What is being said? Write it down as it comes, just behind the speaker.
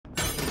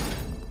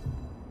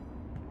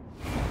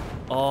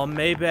Or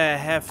maybe I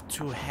have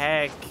to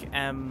hack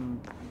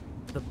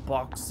the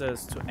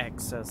boxes to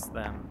access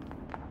them.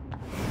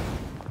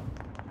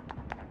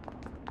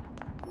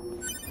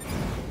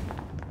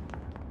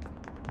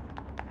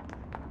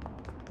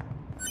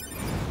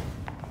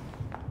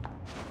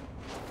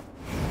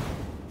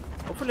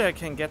 Hopefully I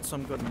can get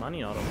some good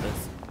money out of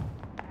this.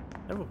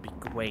 That would be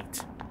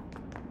great.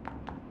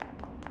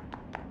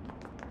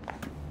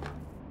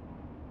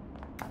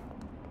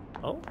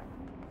 Oh?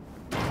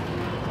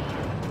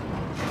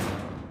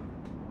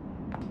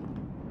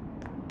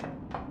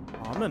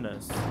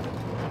 Ominous. Can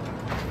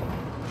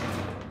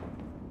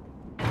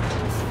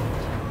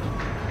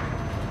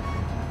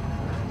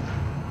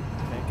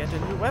I get a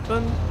new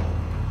weapon?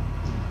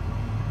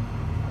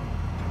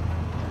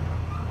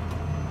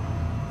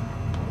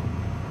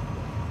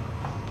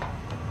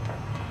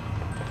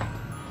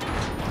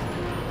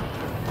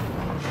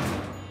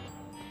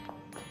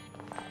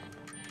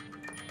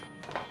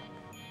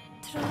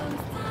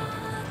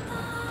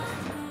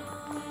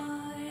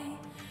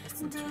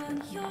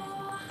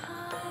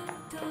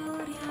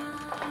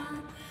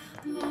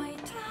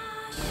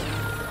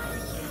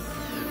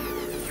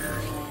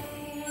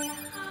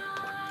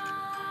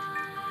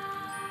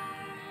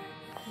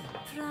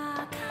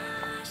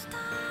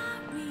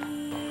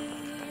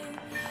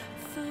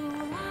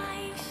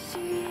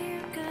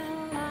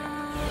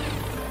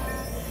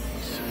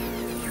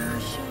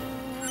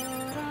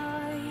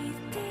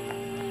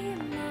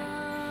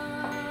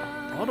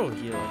 Auto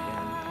heal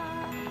again.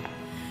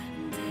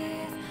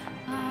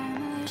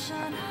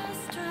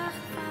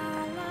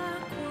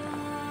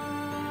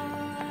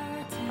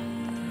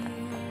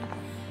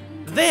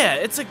 There,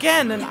 it's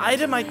again an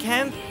item I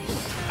can't.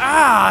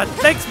 Ah,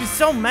 it makes me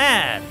so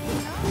mad.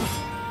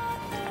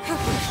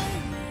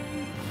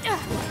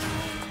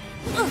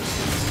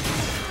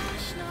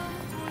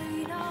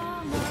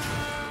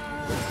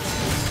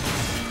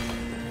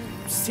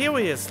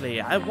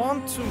 Seriously, I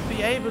want to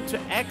be able to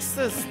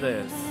access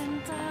this.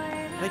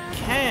 I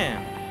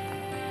can't.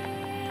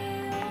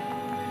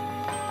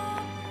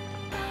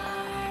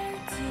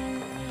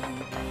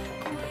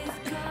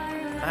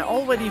 I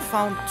already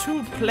found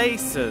 2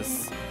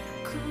 places.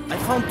 I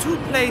found 2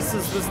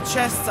 places with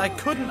chests I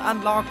couldn't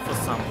unlock for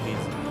some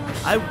reason.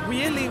 I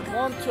really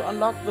want to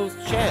unlock those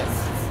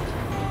chests.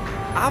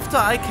 After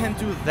I can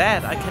do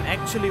that, I can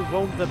actually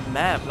roam the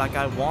map like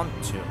I want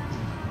to.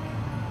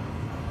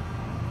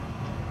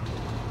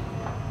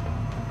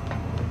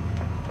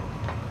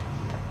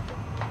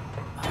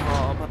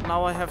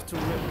 Now I have to.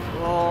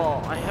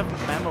 Oh, I haven't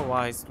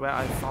memorized where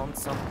I found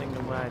something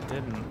and where I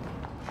didn't.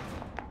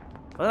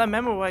 Well, I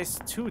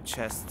memorized 2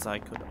 chests I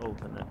could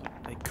open it.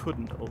 I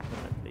couldn't open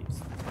at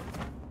least.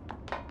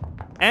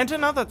 And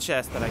another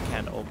chest that I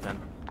can't open.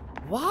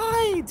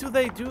 Why do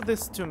they do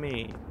this to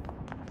me?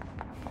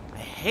 I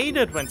hate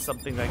it when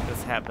something like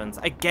this happens.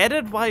 I get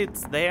it why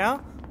it's there,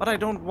 but I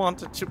don't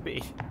want it to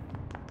be.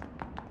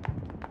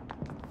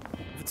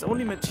 If it's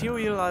only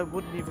material, I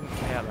wouldn't even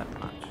care that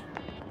much.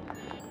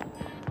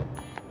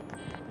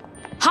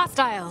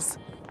 Hostiles!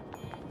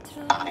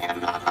 I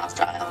am not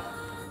hostile.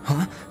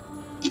 Huh?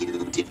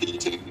 You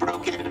defeated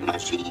Broken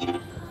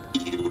Machine.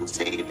 You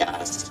saved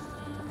us.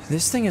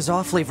 This thing is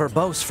awfully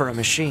verbose for a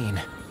machine.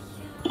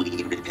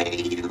 We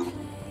repay you.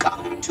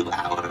 Come to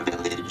our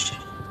village.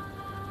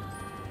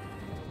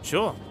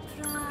 Sure.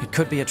 It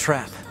could be a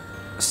trap.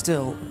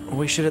 Still,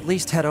 we should at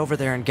least head over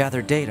there and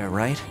gather data,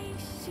 right?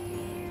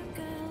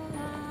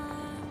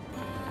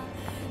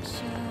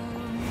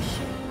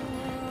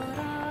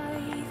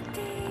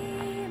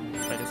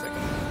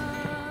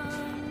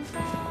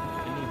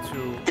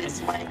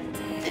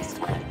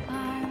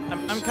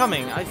 I'm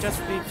coming. I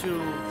just need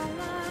to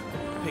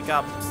pick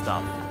up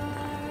stuff.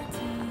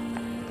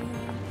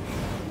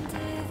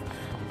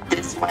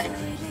 This way.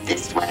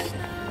 This way.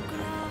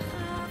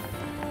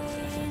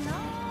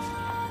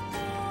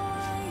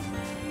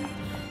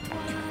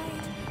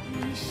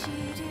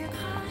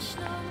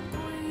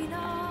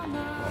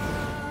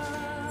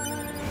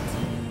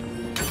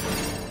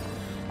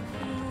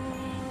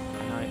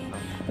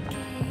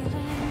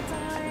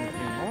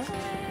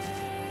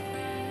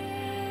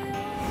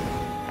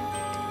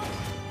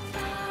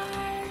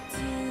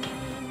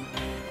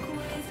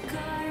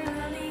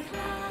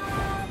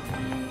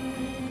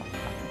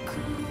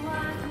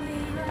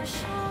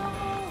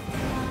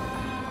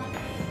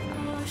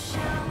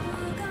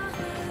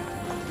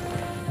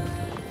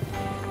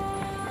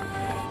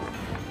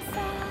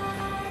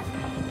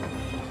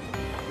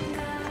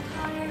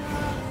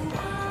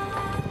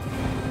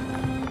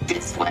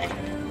 This way.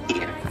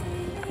 Here.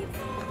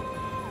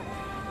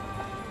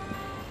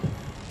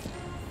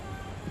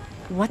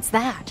 What's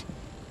that?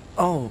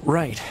 Oh,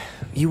 right.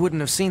 You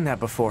wouldn't have seen that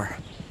before.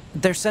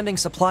 They're sending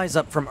supplies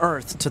up from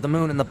Earth to the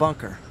moon in the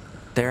bunker.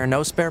 There are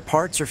no spare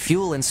parts or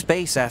fuel in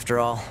space, after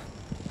all.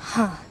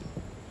 Huh.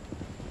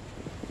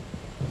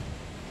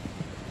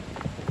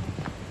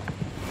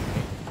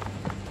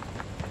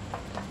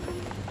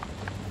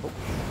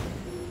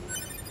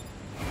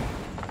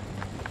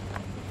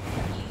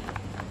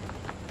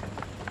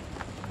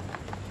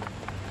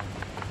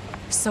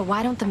 So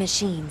why don't the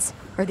machines,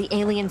 or the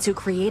aliens who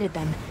created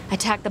them,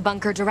 attack the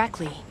bunker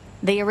directly?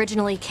 They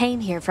originally came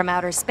here from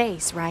outer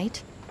space,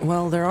 right?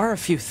 Well, there are a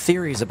few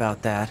theories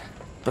about that,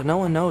 but no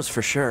one knows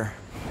for sure.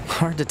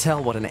 Hard to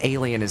tell what an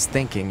alien is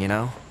thinking, you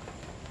know?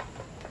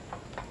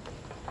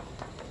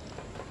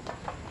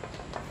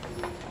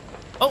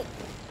 Oh!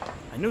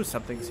 I knew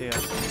something's here.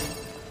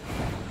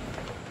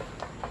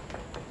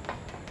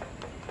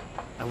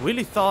 I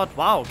really thought,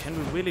 wow, can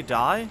we really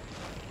die?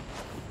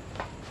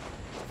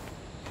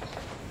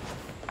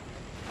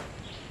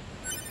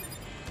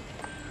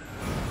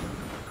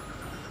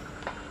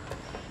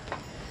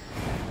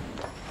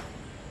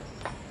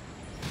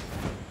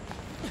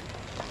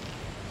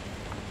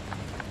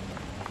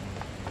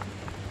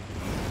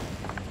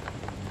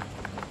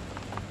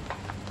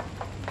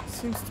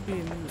 Seems to be a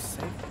new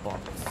safe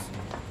box.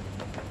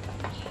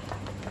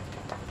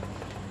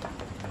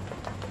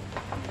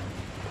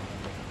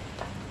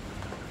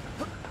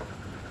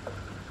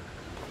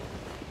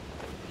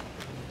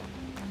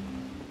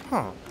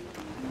 Huh.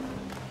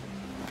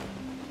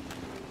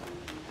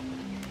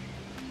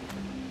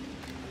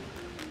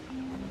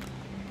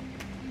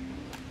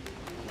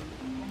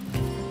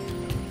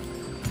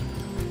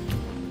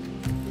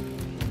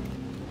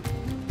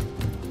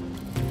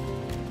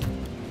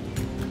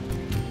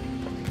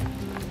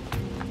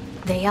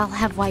 They all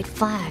have white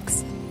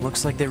flags.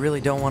 Looks like they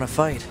really don't want to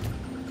fight.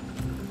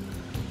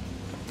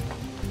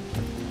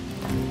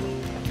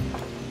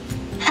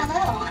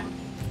 Hello.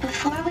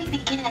 Before we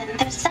begin,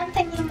 there's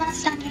something you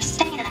must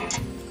understand.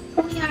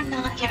 We are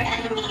not your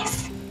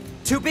enemies.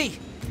 2B!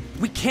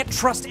 We can't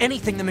trust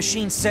anything the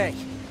machines say.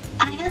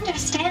 I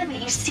understand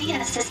that you see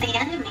us as the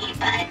enemy,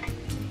 but...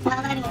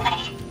 Well,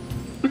 anyway.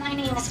 My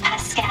name is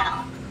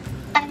Pascal.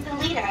 I'm the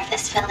leader of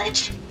this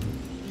village.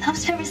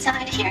 Those who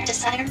reside here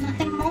desire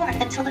nothing more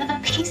than to live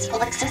a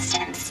peaceful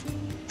existence.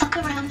 Look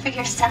around for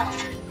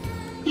yourself.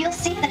 You'll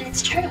see that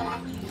it's true.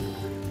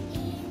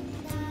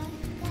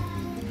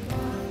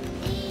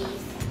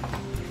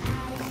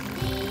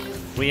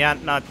 We are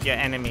not your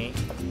enemy.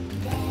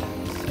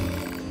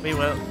 We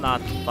will not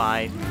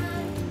fight.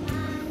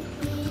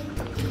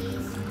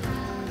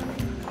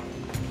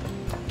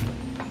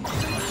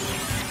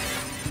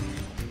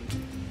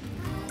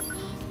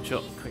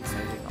 Sure, quick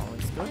saving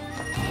always good.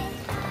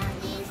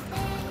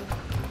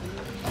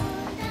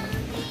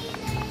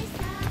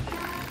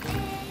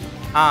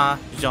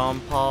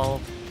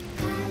 Jean-Paul.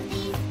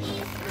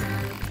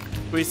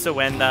 We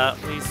surrender,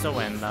 we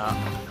surrender.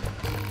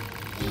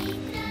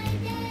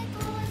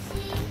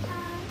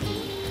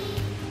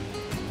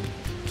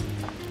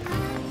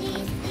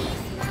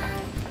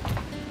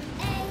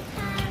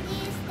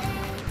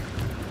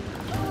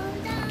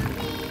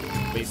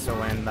 We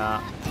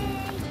surrender.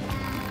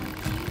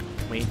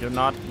 We do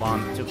not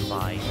want to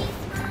fight.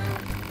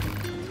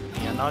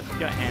 We are not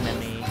your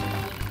enemy.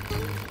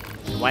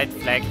 White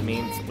flag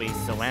means we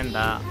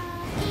surrender.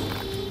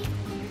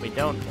 We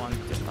don't want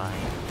to fight.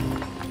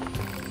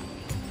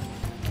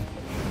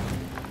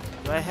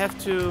 Do I have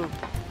to...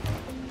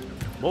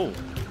 Whoa.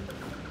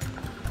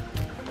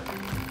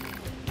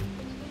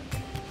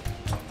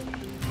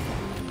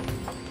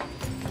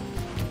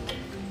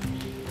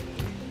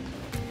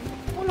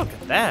 Oh, look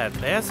at that.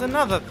 There's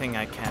another thing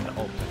I can't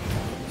open.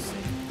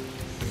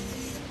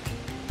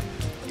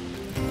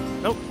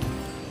 Nope.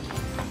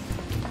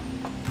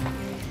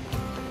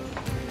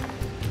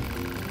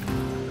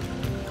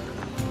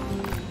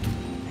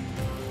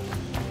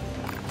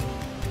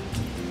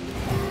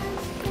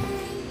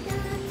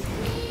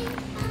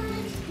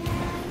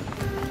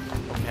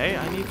 Okay,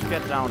 I need to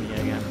get down here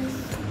again.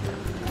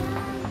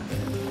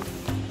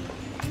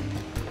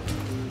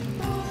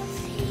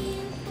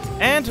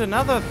 And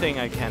another thing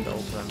I can't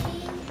open.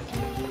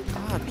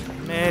 God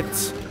damn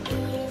it. I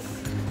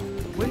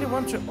really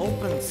want to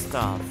open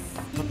stuff,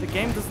 but the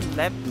game doesn't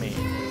let me.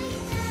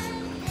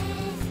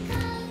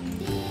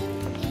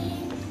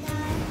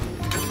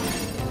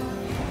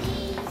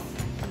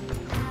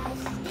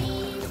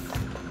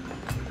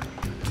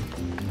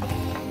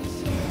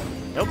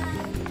 Nope.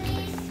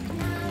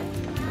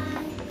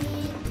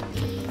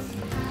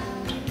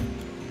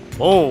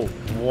 Oh,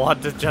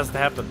 what did just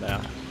happen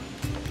there?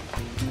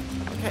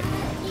 Okay.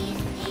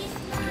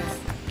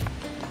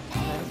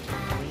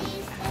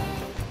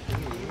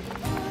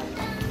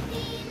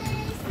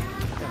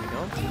 There we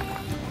go.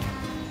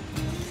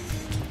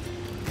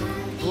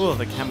 Ooh,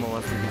 the camera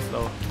was really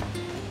slow.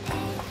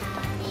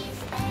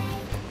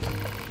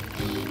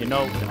 You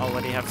know, we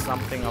already have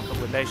something of a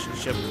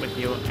relationship with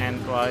you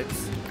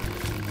androids.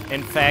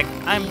 In fact,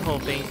 I'm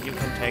hoping you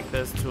can take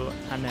this to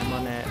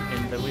Anemone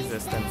in the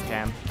resistance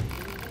camp.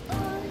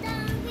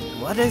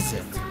 What is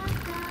it?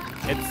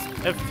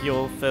 It's a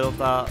fuel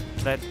filter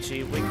that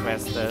she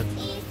requested.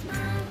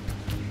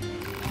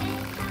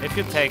 If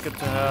you take it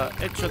to her,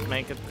 it should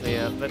make it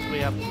clear that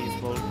we are a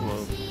peaceful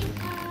group.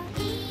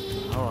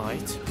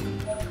 Alright.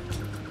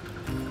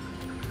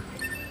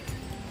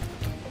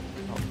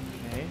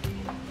 Okay.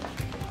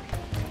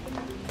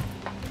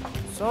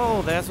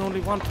 So, there's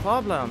only one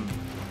problem.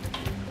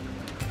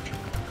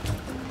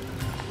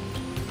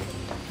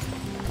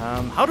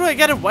 How do I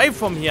get away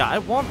from here? I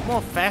want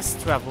more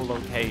fast travel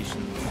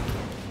locations.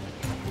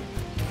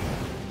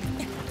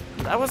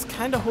 And I was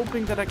kind of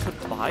hoping that I could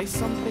buy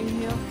something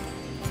here.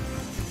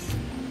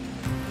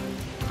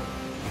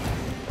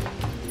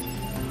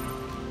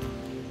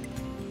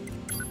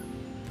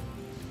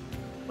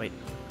 Wait,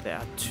 there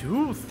are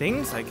 2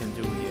 things I can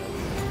do here.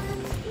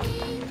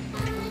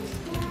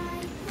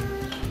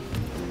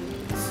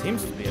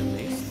 Seems to be at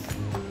least.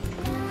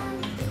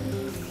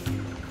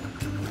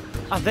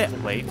 Ah, there.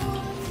 Wait.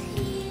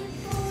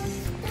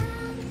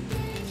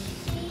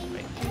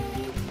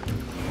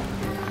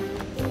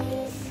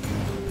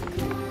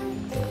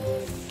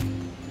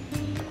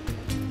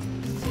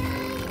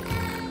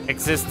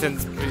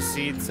 Existence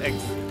precedes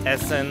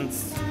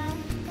essence.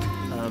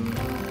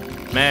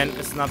 Man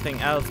is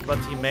nothing else but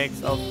he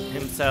makes of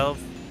himself.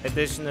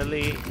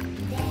 Additionally,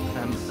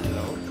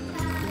 hello?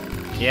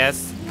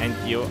 Yes, and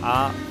you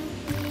are.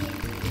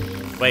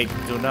 Wait,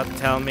 do not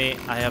tell me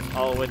I have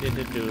already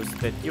deduced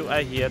that you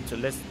are here to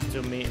listen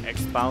to me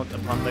expound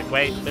upon the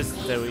great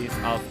mysteries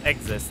of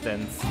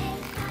existence.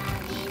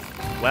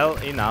 Well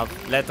enough,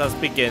 let us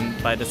begin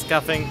by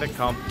discussing the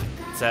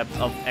concept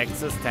of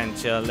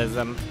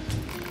existentialism.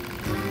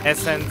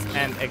 Essence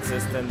and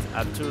existence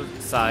are 2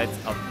 sides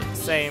of the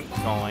same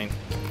coin.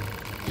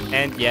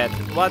 And yet,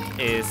 what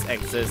is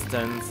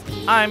existence?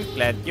 I'm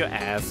glad you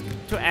asked.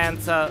 To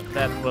answer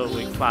that will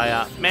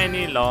require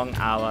many long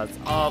hours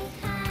of...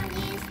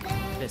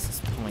 This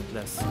is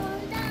pointless.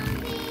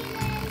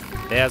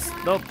 There's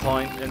no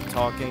point in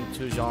talking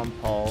to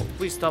Jean-Paul.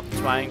 We stopped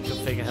trying to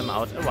figure him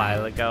out a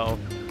while ago.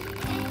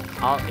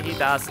 All he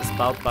does is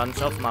spout a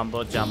bunch of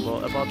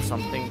mumbo-jumbo about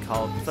something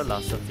called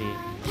philosophy.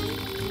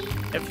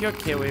 If you're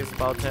curious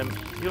about him,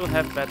 you'll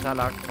have better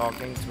luck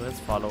talking to his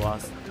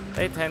followers.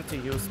 They tend to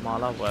use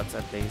smaller words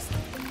at least.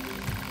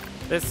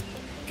 This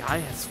guy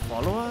has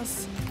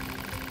followers?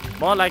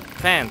 More like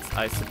fans,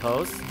 I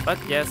suppose. But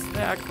yes,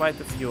 there are quite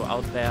a few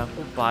out there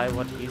who buy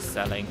what he's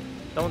selling.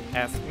 Don't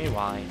ask me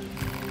why.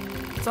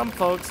 Some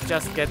folks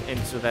just get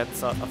into that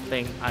sort of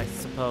thing, I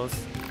suppose.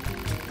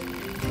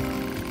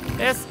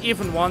 There's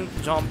even one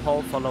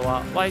Jean-Paul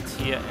follower right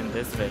here in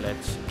this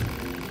village.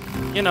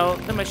 You know,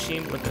 the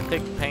machine with the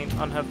thick paint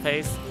on her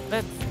face,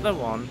 that's the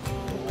one.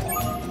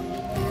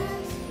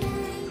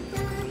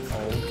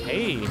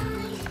 Okay.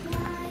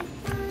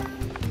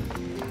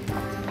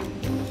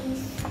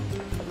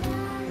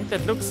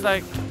 That looks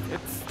like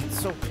it's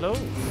so close.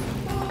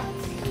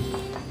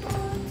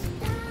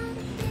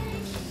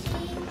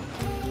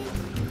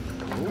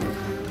 Ooh.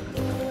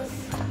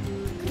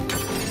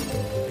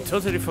 I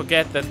totally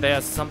forget that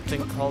there's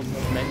something called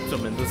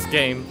momentum in this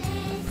game.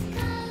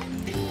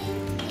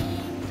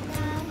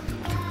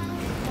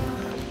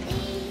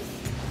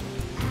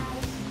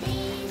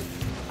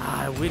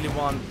 I really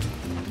want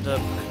the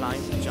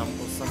climb jump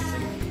or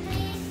something.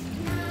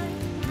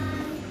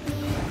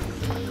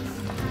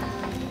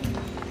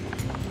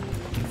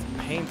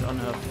 Paint on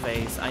her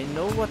face. I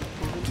know what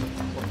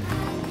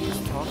he's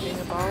talking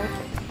about.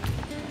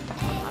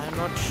 I'm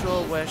not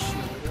sure where she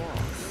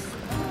was.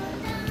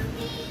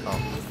 Oh,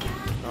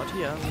 not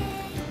here.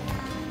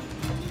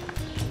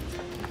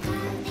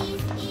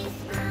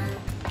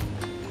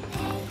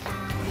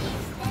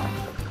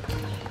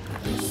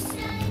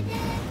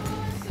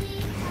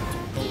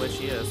 Where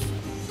she is.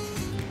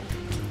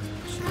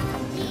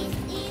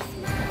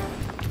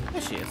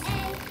 There she is.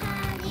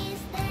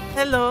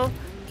 Hello,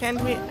 can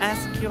we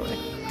ask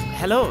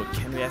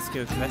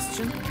you a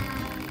question?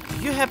 Do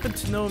you happen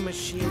to know a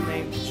machine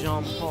named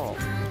Jean-Paul?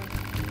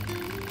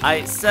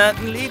 I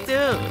certainly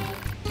do.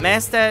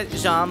 Master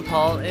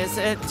Jean-Paul is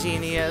a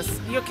genius.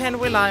 You can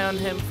rely on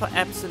him for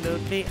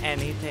absolutely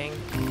anything.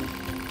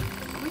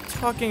 Are we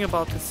talking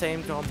about the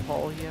same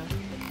Jean-Paul here?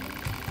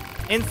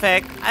 In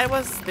fact, I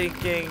was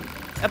thinking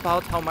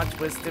about how much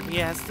wisdom he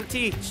has to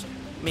teach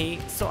me,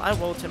 so I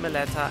wrote him a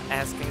letter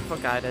asking for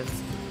guidance.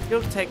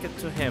 You'll take it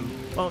to him,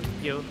 won't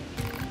you?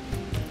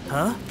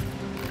 Huh?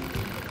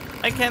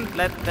 I can't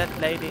let that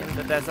lady in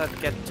the desert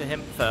get to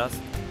him first,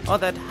 or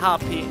that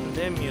harpy in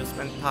the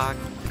amusement park.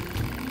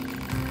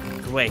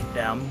 Great,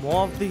 there are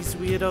more of these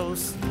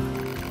weirdos.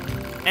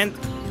 And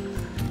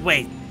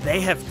wait,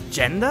 they have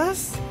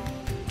genders?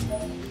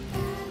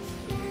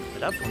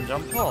 Letter from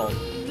Jean-Paul.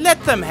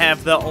 Let them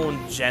have their own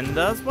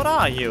genders. What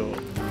are you?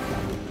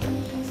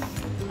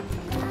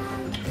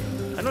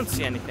 I don't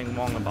see anything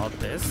wrong about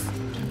this.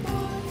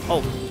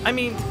 Oh, I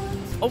mean...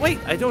 Oh wait,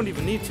 I don't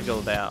even need to go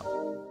there.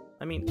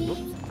 I mean,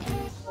 oops.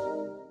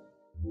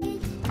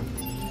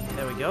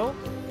 There we go.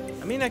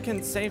 I mean, I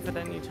can save at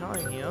any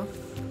time here.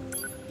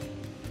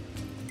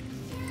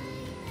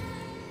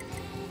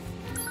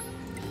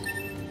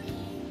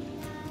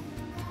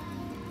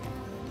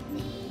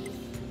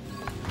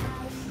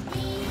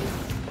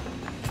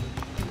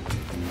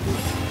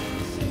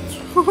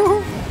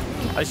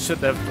 I should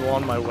have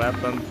drawn my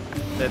weapon.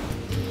 That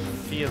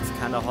feels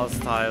kind of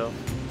hostile.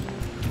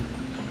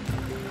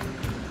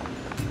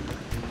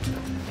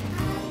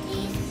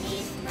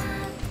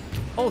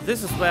 Oh,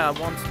 this is where I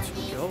wanted to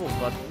go,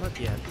 but not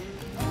yet.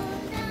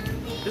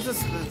 This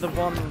is the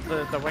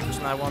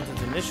direction I wanted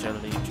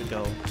initially to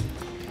go.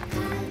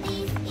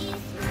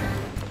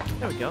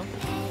 There we go.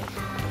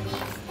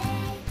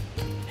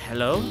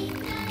 Hello?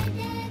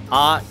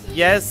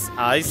 Yes,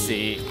 I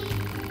see.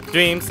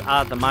 Dreams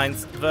are the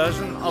mind's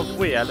version of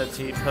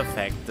reality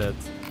perfected.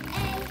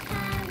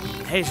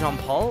 Hey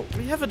Jean-Paul,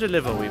 we have a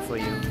delivery for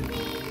you.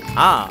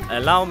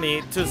 Allow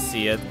me to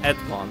see it at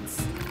once.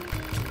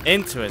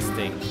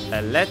 Interesting.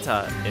 A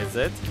letter, is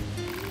it?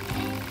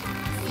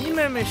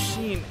 Female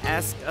machine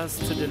asked us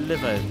to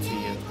deliver it to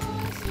you.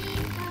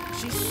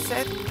 She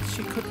said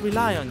she could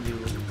rely on you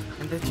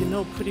and that you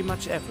know pretty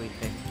much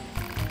everything.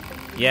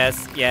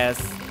 Yes.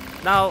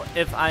 Now,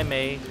 if I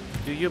may,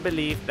 do you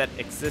believe that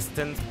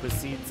existence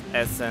precedes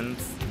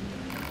essence?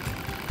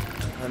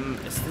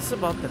 Is this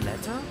about the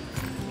letter?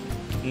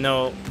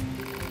 No.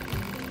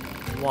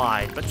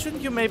 Why? But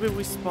shouldn't you maybe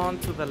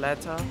respond to the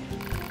letter?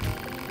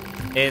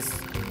 Is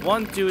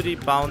one duty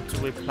bound to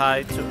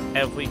reply to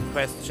every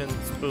question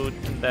spewed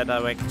in that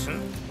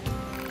direction?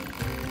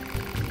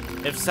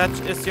 If such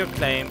is your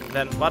claim,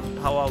 then what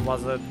power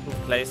was it who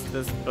placed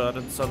this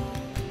burdensome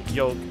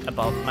yoke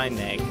about my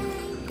neck?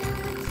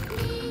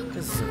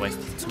 This is a waste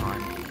of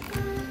time.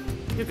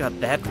 You got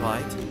that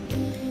right.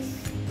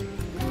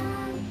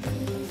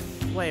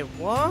 Wait,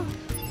 what?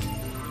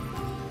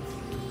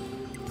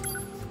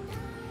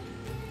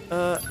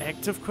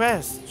 Active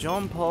quest.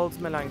 Jean-Paul's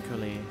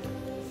melancholy.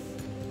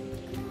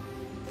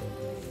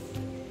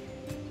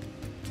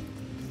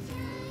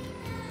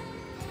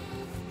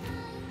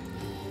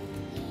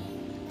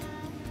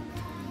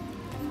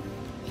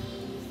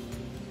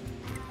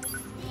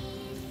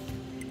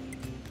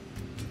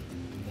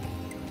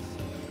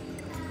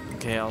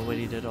 Okay, I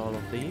already did all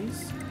of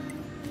these.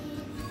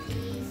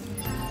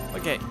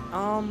 Okay,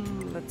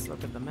 let's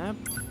look at the map.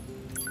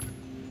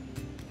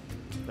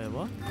 Wait,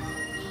 what?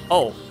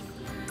 Oh!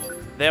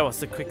 There was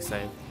the quick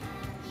save.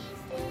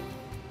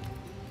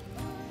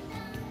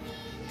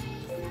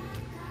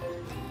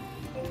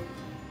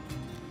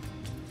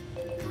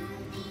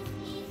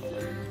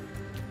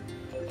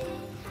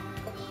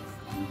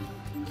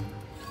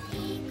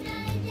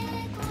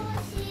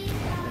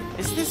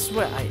 Is this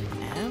where I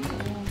am?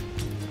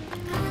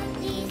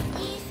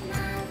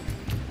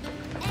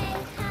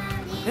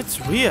 It's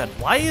weird.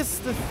 Why is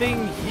the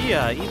thing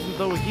here, even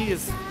though he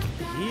is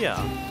here?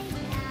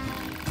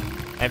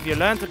 Have you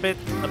learned a bit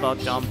about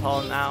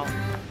Jean-Paul now?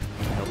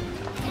 Nope.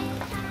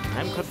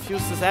 I'm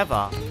confused as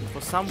ever.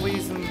 For some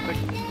reason, the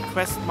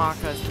quest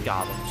marker is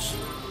garbage.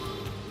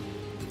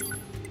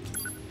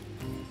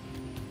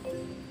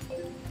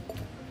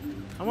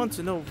 I want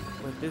to know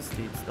where this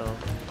leads, though.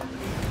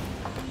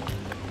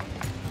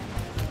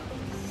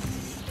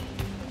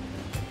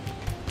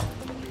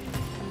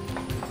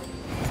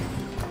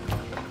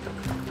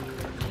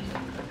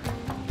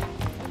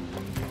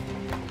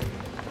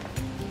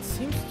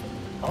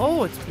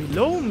 Oh, it's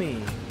below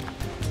me.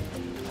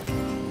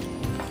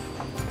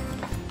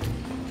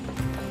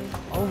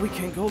 Oh, we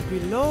can go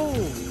below.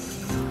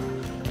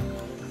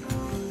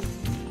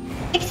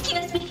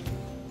 Excuse me.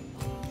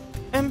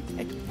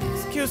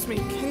 Excuse me.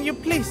 Can you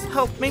please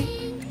help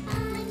me?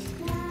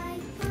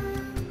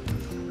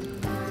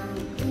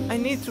 I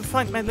need to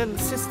find my little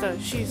sister.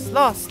 She's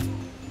lost.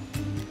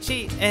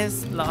 She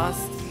is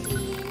lost.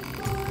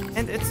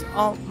 And it's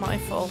all my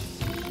fault.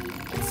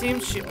 It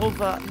seems she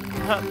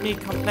overheard me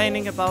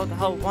complaining about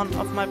how one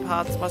of my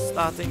parts was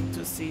starting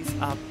to seize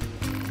up.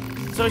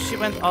 So she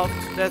went off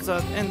to the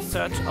desert in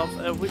search of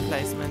a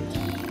replacement.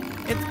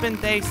 It's been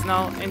days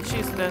now and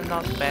she's still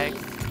not back.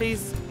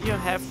 Please, you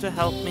have to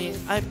help me.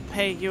 I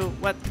pay you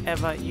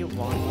whatever you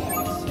want.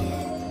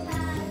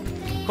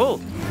 Cool.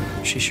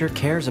 She sure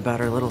cares about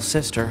her little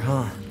sister,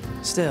 huh?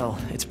 Still,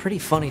 it's pretty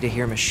funny to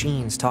hear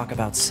machines talk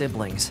about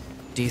siblings.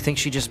 Do you think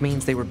she just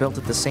means they were built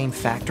at the same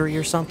factory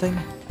or something?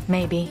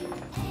 Maybe.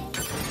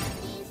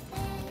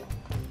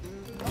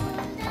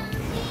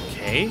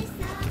 Okay.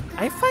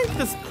 I find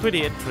this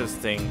pretty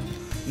interesting.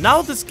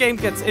 Now this game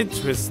gets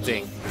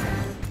interesting.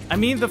 I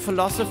mean, the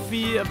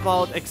philosophy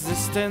about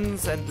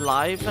existence and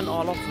life and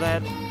all of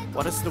that.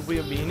 What is the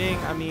real meaning?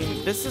 I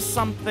mean, this is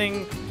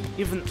something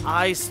even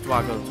I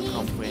struggle to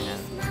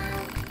comprehend.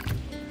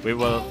 We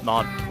will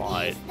not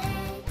fight.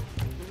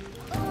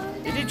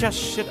 Did he just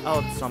shit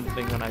out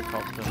something when I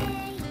talked to him?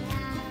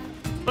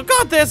 Oh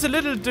god, there's a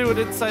little dude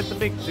inside the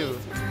big dude.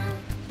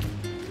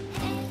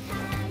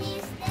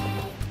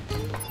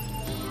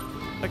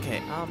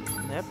 Okay,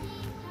 yep.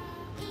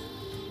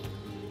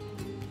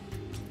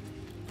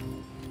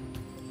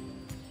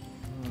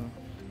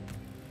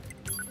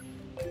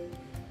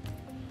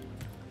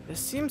 There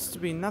seems to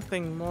be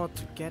nothing more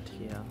to get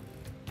here.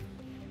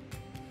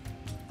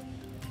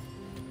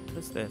 What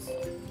is this?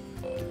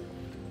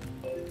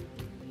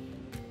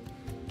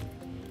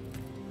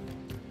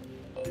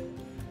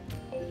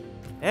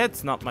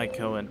 It's not my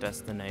current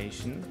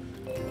destination.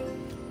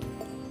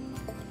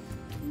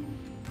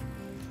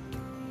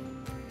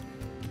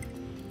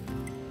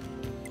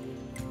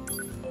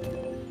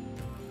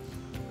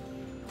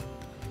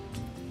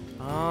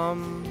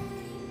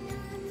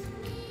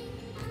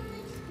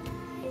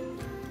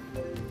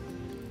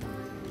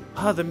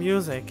 Ah, the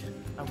music.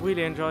 I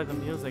really enjoy the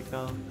music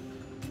though.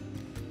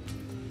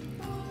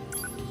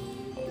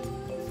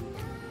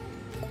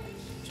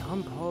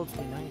 Jump, hold,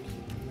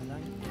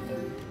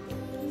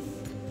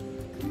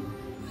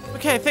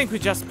 okay, I think we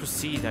just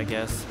proceed, I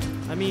guess.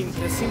 I mean,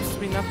 there seems to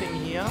be nothing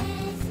here.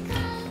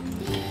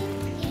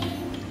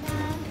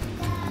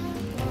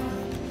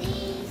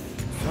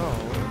 So...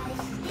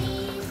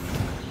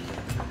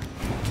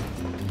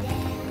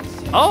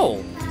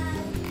 oh!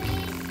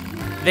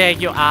 There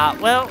you are.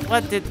 Well,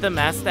 what did the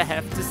master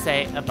have to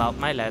say about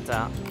my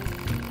letter?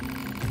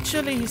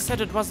 Actually, he said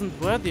it wasn't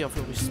worthy of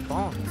a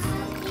response.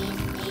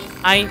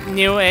 I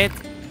knew it.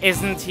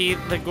 Isn't he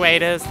the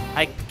greatest?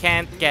 I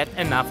can't get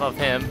enough of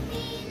him.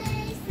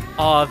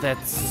 Oh,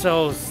 that's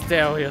so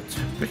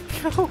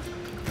stereotypical.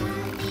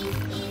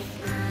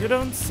 You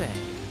don't say.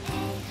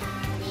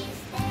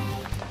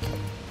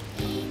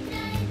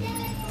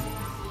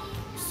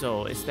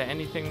 So, is there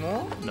anything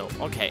more? No.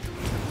 Okay.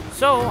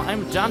 So,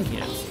 I'm done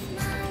here.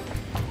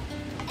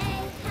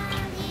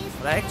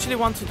 What I actually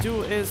want to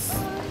do is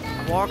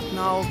walk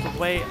now the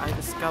way I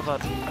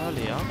discovered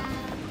earlier.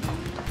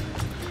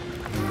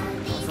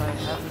 Because I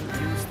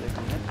haven't used it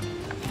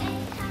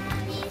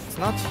yet. It's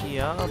not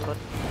here, but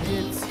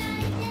it's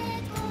here.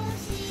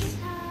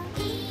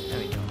 There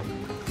we go.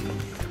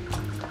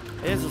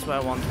 This is where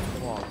I wanted to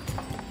walk.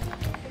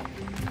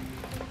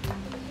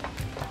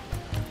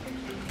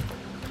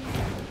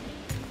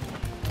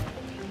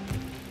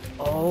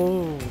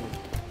 Oh.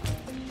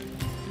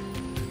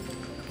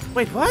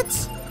 Wait,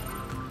 what?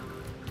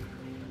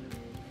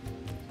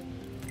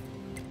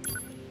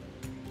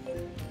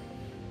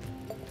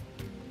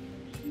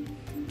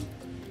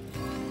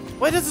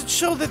 Why does it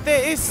show that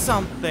there is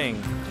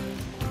something?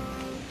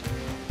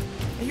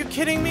 Are you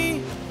kidding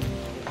me?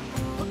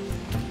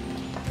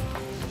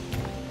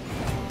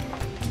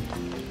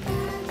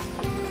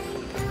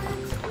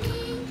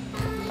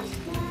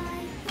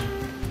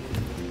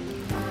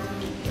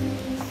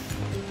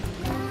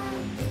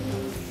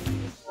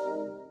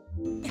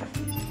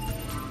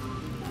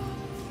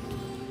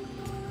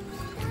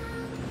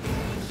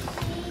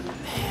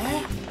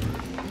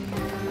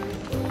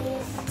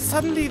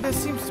 Suddenly there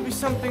seems to be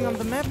something on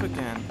the map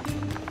again.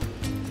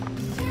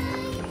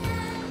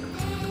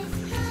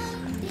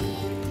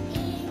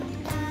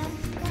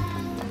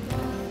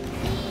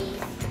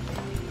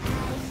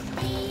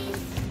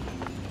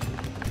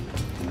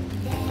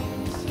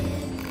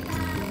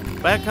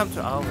 Welcome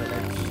to our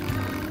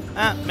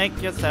village.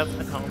 Make yourself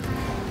at home.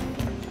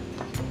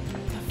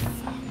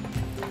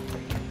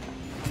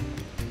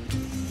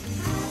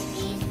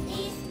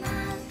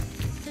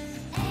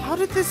 How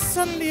did this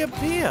suddenly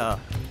appear?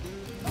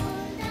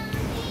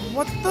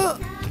 What the?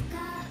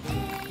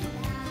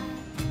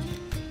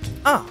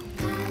 Ah.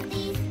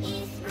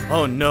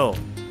 Oh no.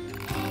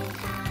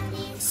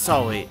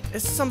 Sorry,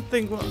 is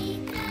something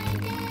wrong?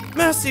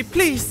 Mercy,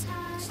 please!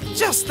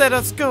 Just let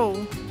us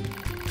go!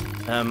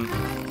 I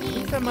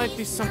think there might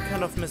be some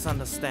kind of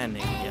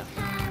misunderstanding here.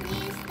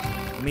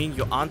 You mean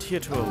you aren't here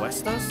to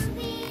arrest us?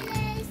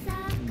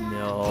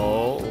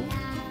 No.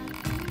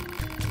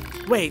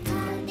 Wait,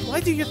 why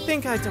do you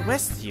think I'd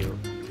arrest you?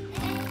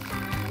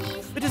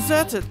 We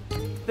deserted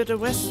the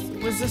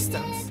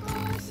resistance.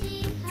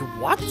 You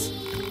what?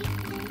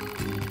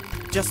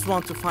 Just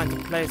want to find a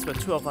place where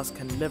two of us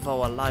can live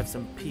our lives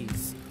in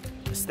peace.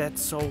 Is that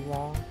so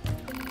wrong?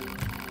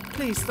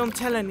 Please don't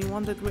tell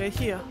anyone that we're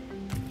here.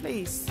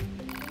 Please.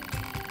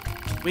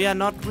 We are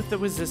not with the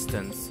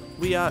resistance.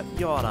 We are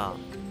Yora.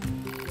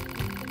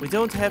 We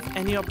don't have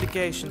any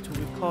obligation to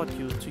report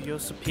you to your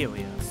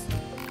superiors.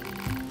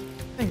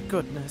 Thank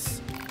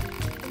goodness.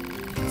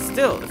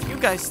 Still, if you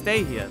guys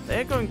stay here,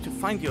 they're going to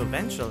find you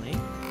eventually.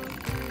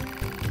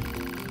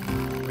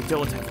 We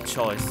don't have a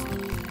choice.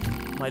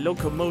 My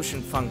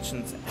locomotion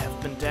functions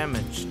have been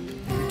damaged.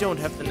 We don't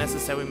have the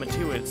necessary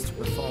materials to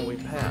perform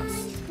repairs.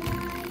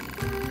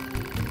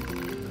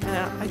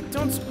 I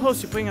don't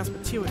suppose you bring us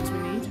materials we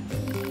need?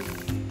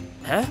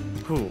 Huh?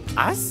 Who?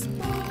 Us?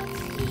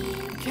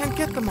 We can't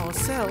get them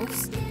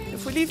ourselves.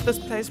 If we leave this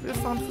place, we're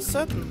found for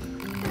certain.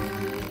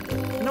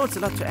 I know it's a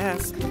lot to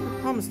ask. We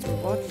promise to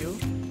reward you.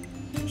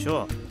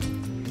 Sure.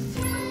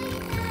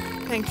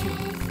 Thank you.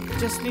 We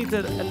just need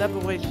an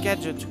elaborate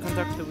gadget to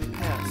conduct the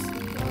repairs.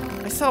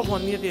 I saw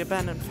one near the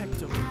abandoned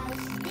factory.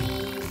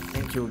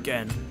 Thank you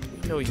again.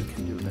 We know you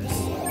can do this.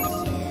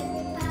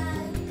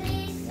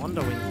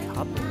 Wandering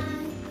couple.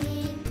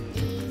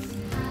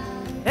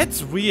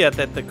 It's weird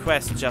that the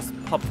quest just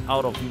popped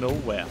out of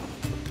nowhere.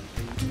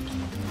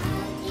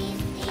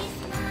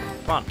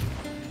 Come on.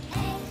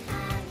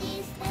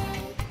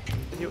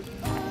 You.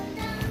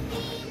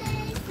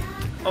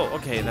 Oh,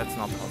 okay, that's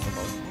not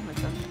possible. Oh my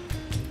god.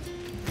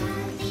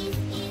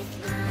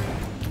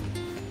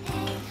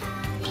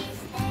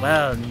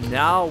 Well,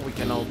 now we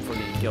can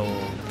hopefully go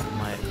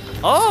my...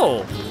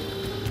 Oh!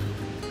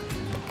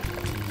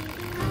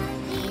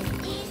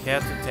 Care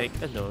to take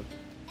a look?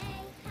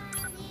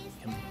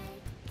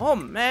 Oh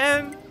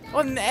man! Oh,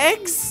 an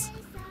axe!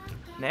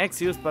 An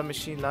axe used by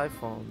machine life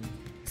forms.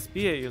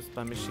 Spear used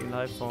by machine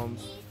life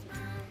forms.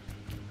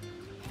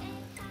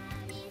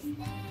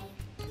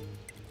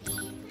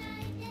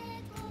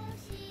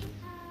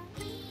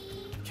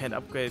 can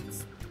upgrade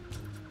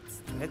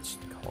stretched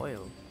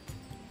coil.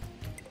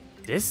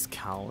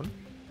 Discount?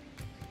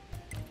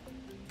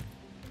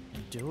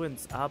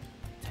 Endurance up,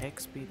 attack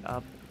speed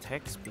up,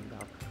 attack speed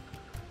up.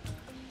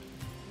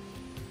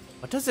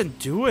 What does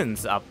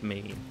endurance up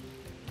mean?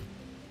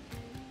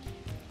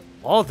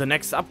 Oh, the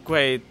next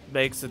upgrade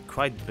makes it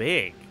quite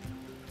big.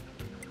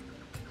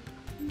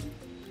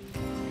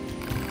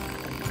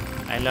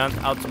 I learned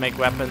how to make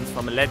weapons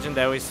from a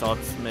legendary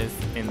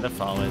swordsmith in the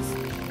forest.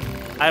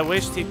 I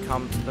wished he'd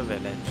come to the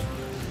village.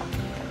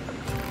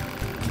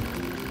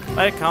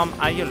 Welcome,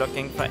 are you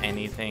looking for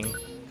anything?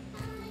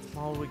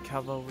 Small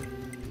recovery.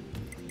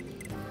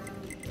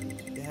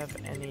 Do you have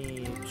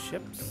any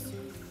chips?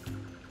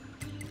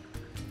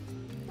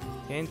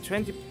 Gain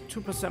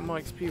 22% more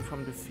XP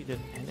from defeated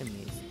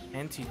enemies.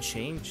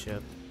 Anti-chain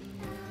chip.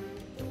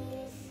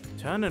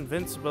 Turn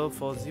invincible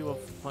for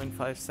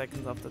 0.5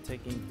 seconds after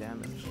taking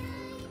damage.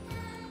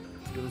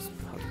 Use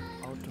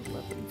auto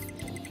weapons.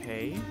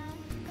 Okay.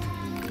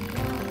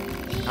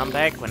 Come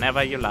back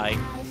whenever you like.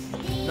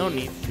 No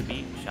need to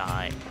be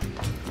shy.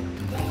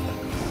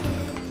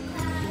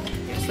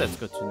 Yes, that's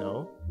good to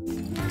know.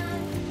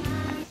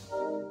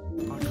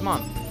 Oh, come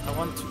on. I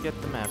want to get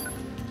the map.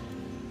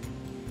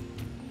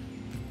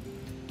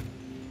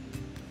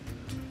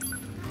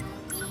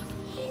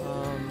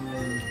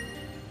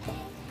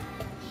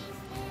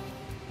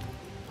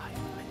 I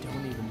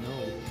don't even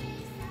know.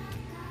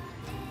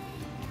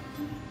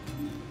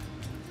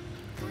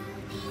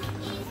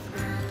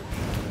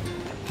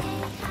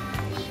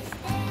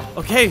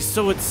 Okay,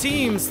 so it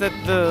seems that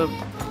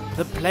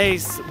the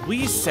place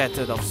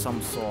resetted of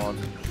some sort.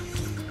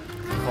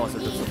 Of course,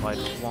 it is the right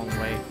wrong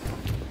way.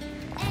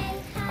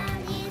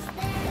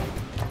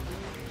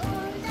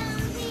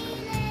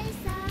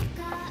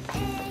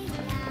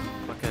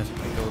 Okay,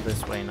 we go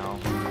this way now.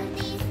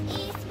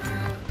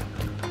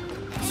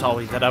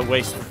 Sorry that I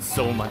wasted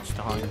so much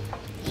time.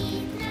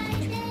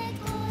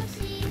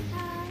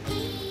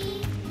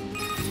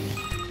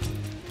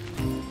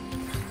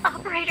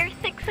 Operator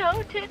 60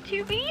 to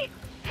 2B.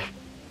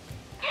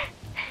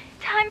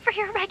 Time for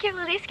your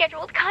regularly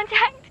scheduled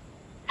contact.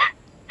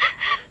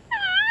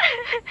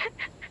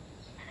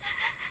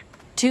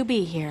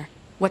 2B here.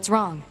 What's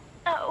wrong?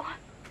 Oh.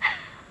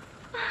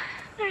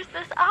 There's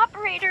this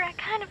operator I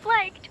kind of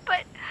liked,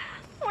 but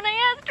when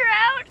I asked her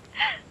out,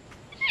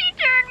 she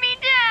turned me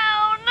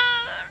down.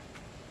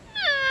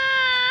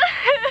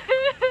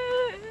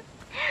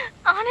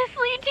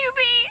 Honestly,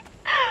 2B,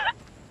 I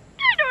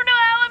don't know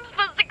how I'm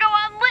supposed to go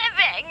on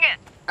living.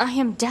 I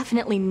am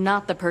definitely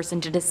not the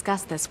person to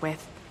discuss this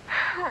with.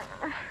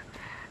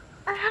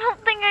 I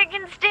don't think I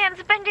can stand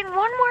spending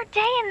one more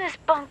day in this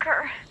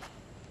bunker.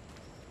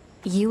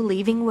 You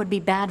leaving would be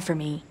bad for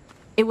me.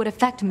 It would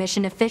affect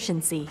mission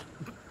efficiency.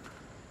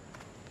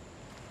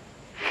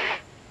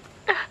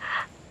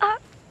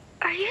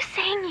 Are you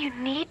saying you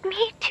need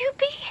me,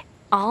 2B?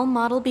 All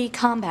Model B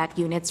combat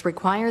units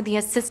require the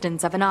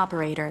assistance of an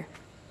operator.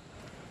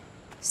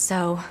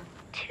 So,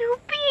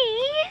 2B?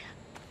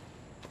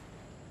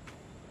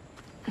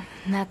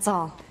 that's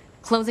all.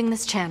 Closing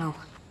this channel.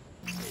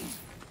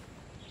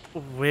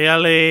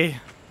 Really?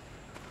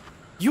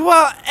 You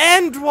are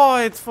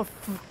androids for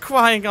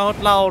crying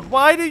out loud.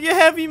 Why do you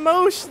have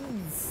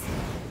emotions?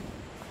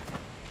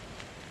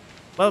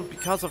 Well,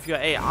 because of your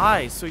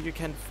AI, so you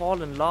can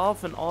fall in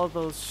love and all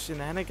those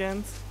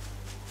shenanigans.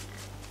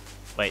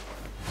 Wait.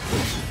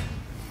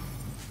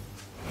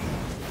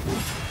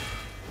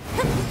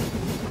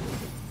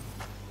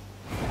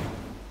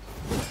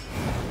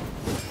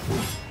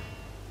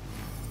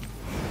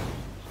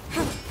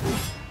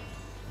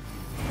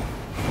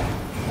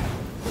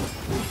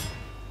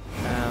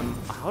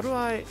 How do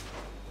I...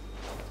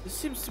 This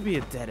seems to be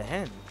a dead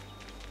end.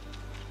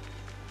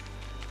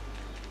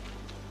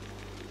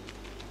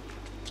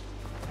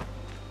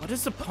 What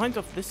is the point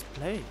of this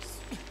place?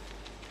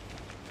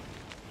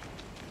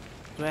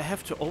 Do I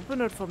have to open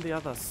it from the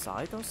other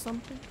side or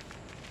something?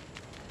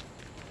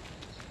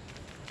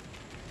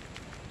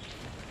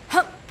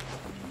 Huh.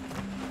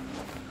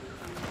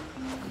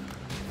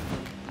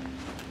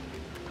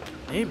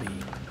 Maybe.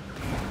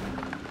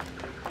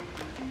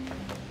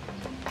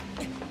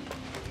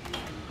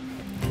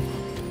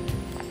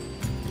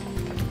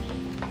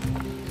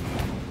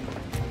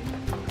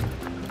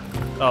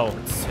 Oh,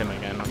 it's him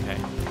again, okay.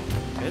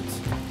 Good.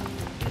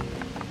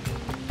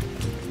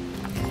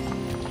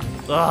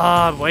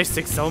 Ah, I'm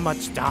wasting so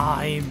much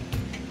time.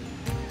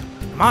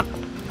 Come on.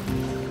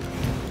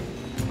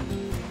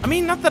 I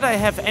mean, not that I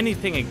have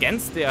anything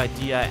against the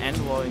idea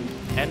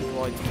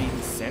androids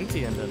being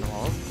sentient and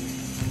all.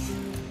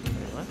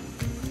 Wait, what?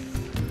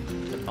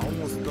 It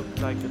almost looked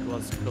like it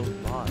was close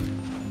by.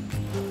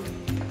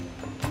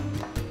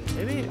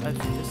 Maybe I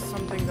missed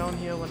something down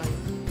here when I...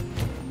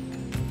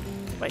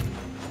 Wait.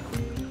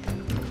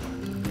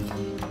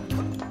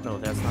 No,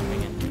 there's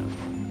nothing in here.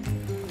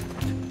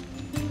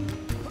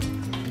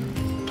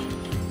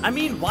 I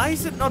mean, why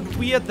is it not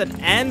weird that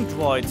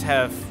androids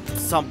have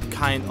some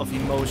kind of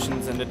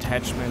emotions and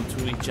attachment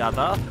to each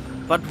other,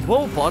 but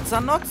robots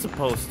are not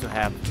supposed to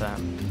have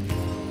them?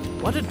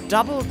 What a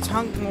double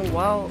tongue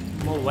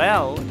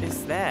morale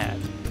is that?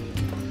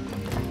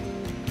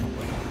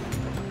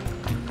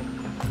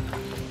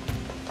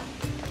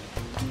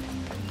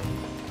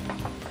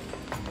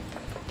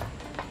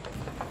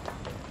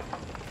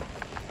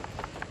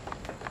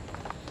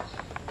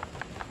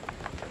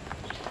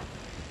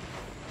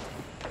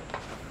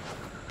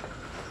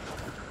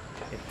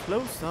 Get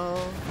closer.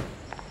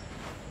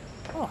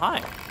 Oh,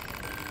 hi.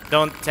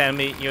 Don't tell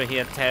me you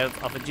hear tales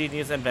of a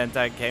genius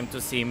inventor came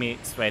to see me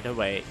straight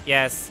away.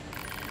 Yes.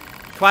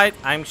 Quite,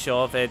 I'm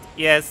sure of it.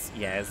 Yes,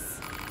 yes.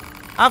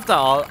 After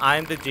all,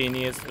 I'm the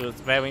genius whose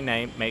very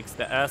name makes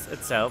the earth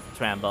itself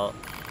tremble.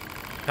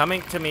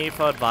 Coming to me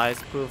for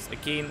advice proves a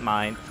keen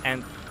mind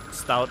and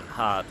stout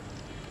heart.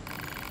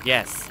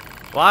 Yes.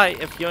 Why,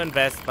 if you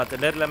invest but a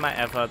little in my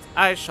efforts,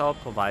 I shall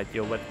provide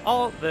you with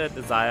all the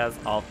desires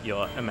of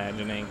your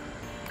imagining.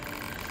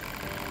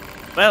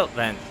 Well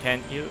then,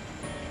 can you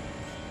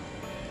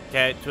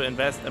care to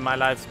invest in my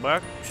life's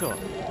work? Sure.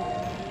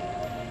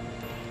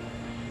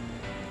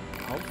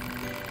 Oh.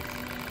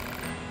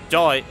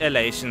 Joy,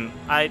 elation.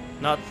 I'd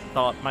not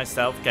thought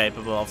myself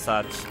capable of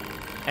such.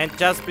 And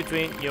just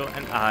between you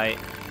and I,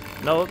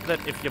 know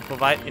that if you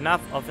provide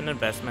enough of an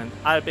investment,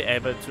 I'll be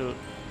able to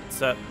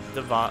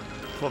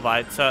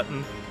provide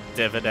certain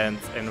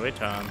dividends in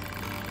return.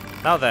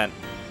 Now then,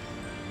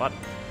 what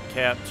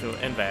care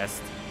to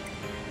invest?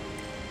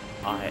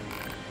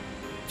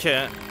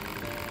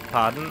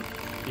 Pardon?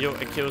 You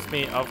accuse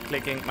me of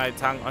clicking my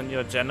tongue on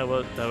your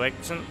general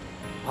direction?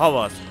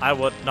 Horrors, I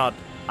would not.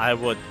 I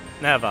would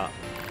never.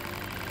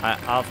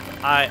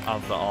 I,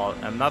 after all,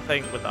 am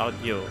nothing without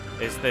you.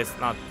 Is this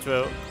not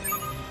true?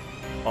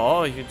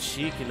 Oh, you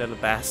cheeky little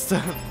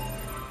bastard.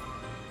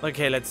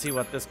 Okay, let's see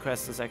what this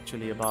quest is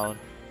actually about.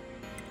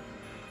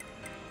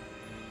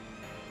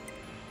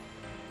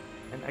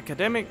 An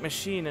academic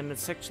machine in a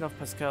section of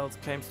Pascal's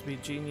claims to be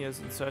genius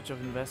in search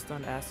of investor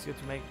and asks you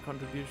to make a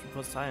contribution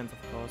for science,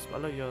 of course.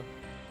 Swallow your...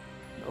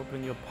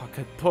 open your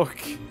pocketbook.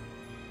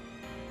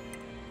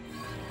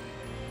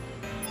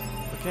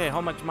 Okay,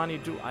 how much money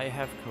do I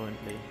have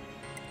currently?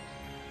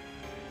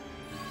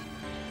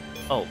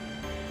 Oh.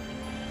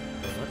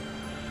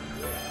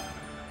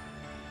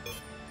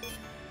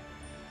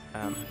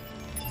 What?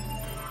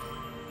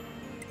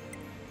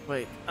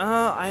 Wait,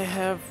 I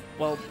have...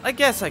 Well, I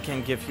guess I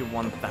can give you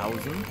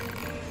 1,000.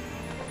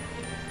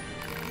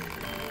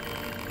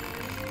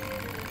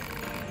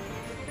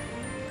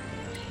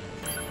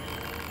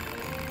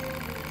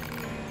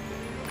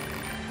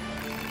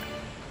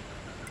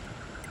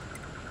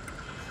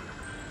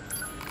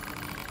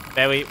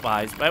 Very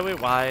wise, very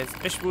wise.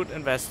 A shrewd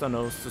investor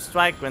knows to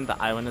strike when the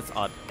iron is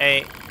odd.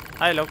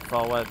 I look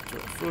forward to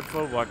a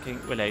fruitful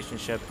working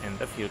relationship in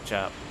the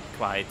future.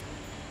 Quite.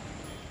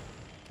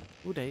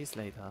 2 days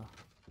later.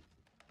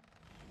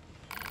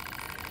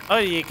 Oh,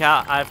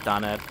 Yika, I've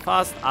done it.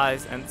 Fast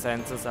eyes and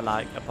senses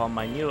alike upon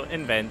my new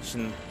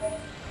invention.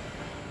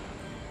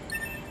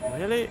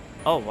 Really?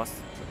 Oh, was...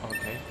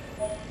 okay.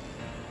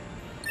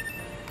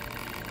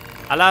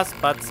 Alas,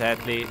 but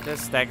sadly, the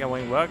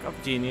staggering work of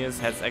genius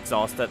has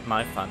exhausted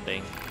my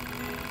funding.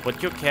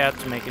 Would you care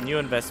to make a new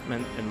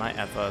investment in my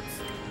efforts?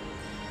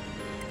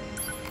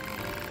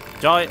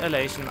 Joy,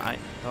 elation, I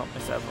thought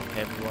myself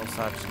capable of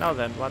such. Now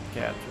then, what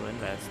care to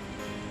invest?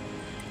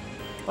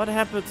 What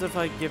happens if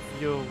I give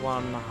you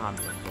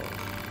 100 gold?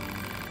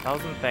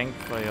 1,000 thanks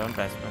for your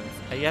investments.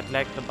 I yet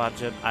lack the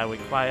budget I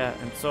require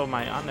and so am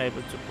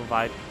unable to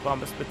provide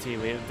promised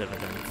material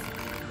dividends.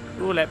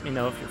 Do let me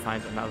know if you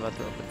find another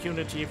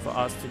opportunity for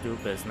us to do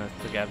business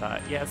together.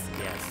 Yes,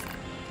 yes.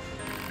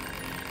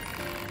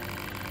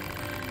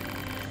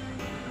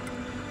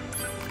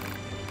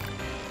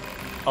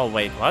 Oh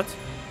wait, what?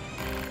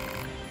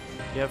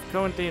 You have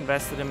currently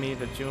invested in me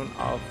the tune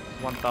of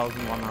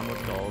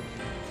 1,100 gold.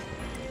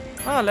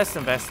 Oh, let's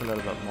invest a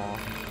little bit more.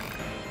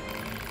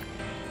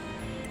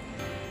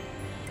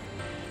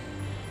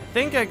 I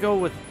think I go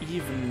with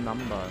even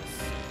numbers.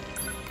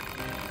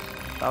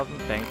 1,000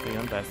 thanks for your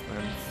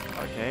investments.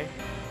 Okay.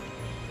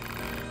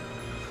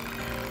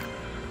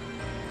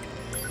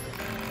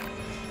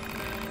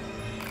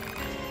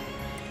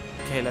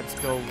 Okay, let's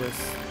go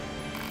with...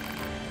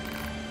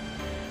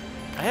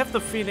 I have the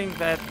feeling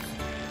that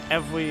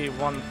every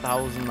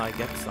 1,000 I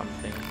get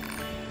something.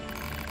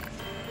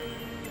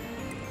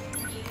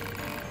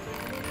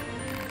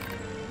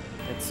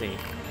 Let's see.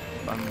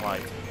 I'm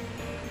white.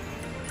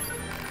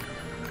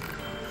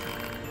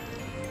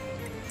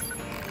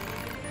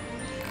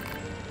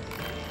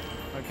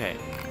 Okay.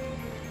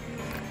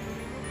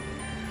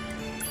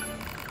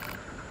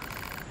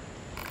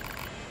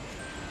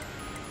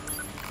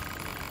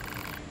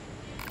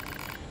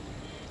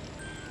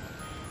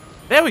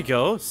 There we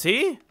go,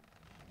 see?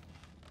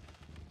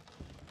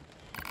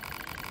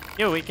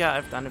 Eureka,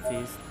 I've done a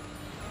feast.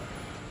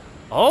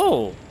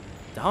 Oh!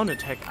 Down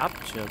attack up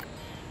chip.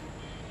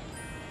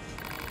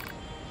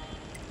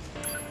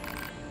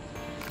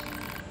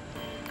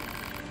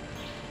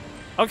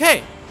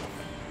 Okay!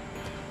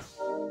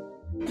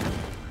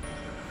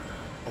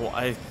 Oh,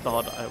 I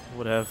thought I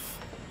would have...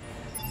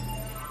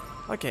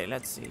 Okay,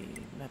 let's see.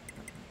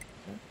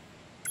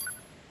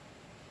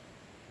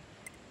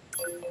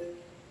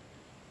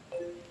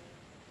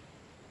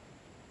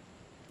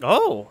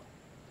 Oh!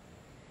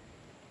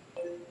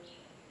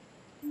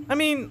 I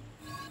mean,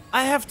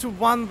 I have to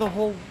run the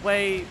whole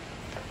way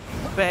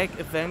back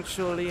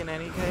eventually in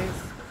any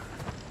case.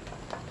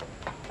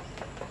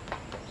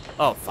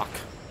 Oh, fuck.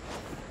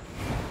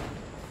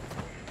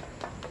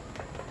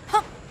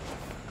 Huh.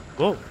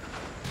 Whoa.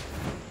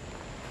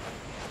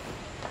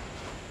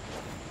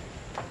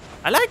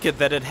 I like it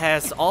that it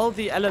has all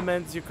the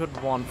elements you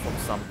could want from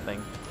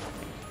something.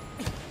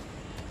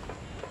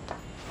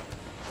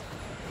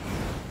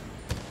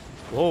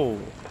 Whoa.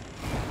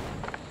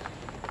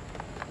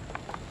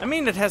 I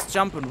mean, it has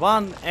jump and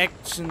run,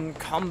 action,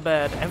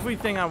 combat,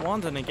 everything I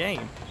want in a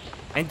game.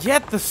 And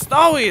yet the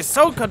story is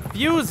so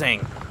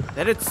confusing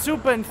that it's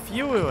super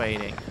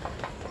infuriating.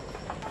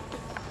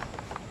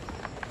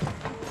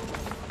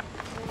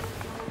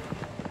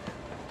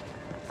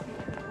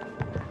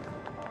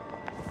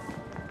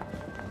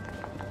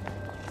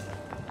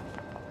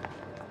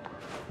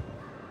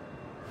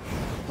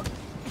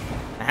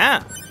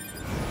 Aha!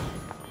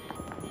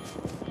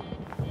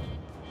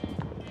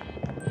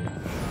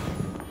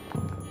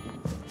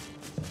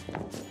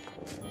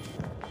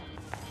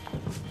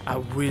 I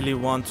really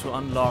want to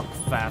unlock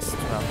fast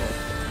travel.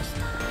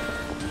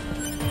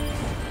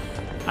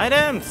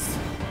 Items!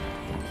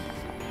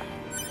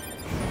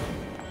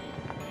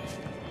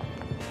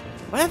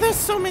 Why are there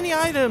so many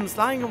items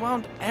lying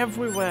around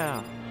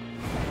everywhere?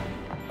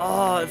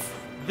 Oh, if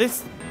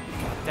this...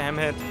 God damn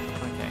it.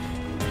 Okay,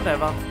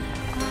 whatever.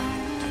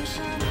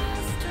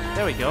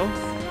 There we go.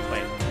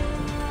 Wait.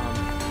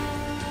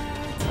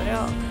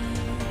 Where?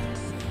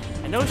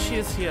 I know she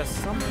is here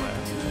somewhere.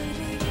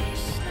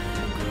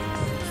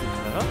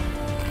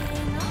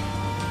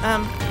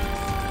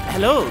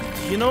 Hello,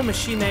 do you know a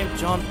machine named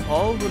John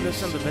Paul who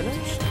lives in the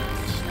village?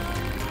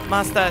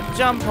 Master,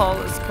 John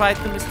Paul is quite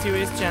the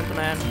mysterious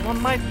gentleman.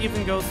 One might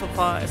even go so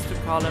far as to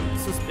call him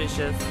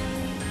suspicious.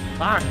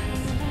 Fuck.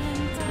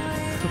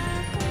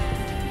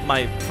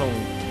 My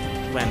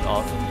phone went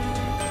off.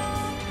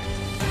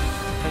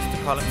 As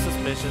to call him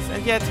suspicious,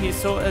 and yet he's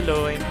so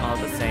alluring all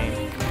the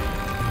same.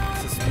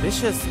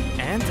 Suspicious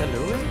and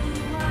alluring?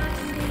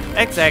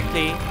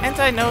 Exactly, and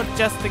I know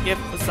just the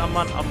gift for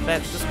someone of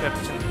that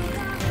description.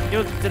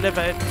 You'll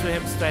deliver it to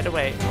him straight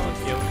away,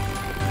 won't you?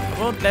 I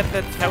won't let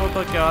that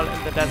terrible girl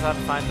in the desert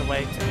find a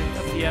way to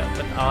interfere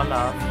with our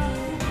love.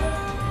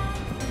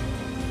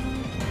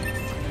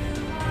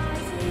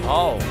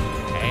 Oh,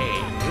 hey,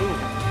 you,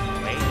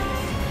 wait.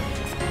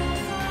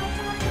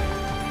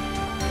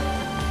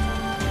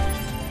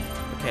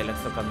 Okay,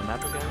 let's look on the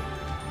map again.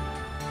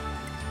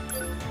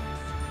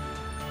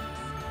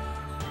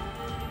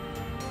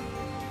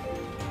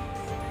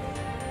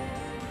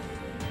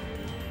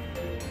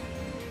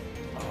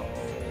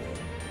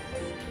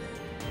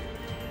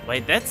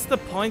 Wait, that's the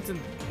point in...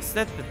 Is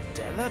that the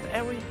desert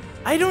area?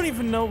 I don't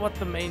even know what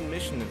the main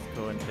mission is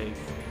currently.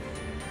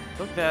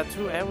 Look, there are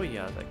two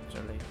areas,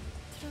 actually.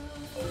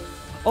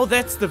 Oh,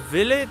 that's the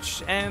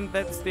village, and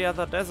that's the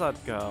other desert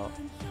girl.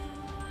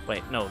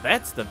 Wait, no,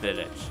 that's the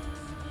village.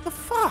 The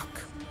fuck?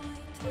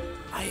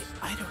 I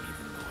don't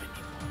even know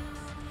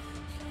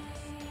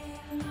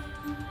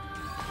anymore.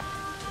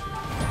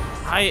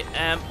 I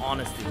am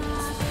honestly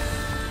lost.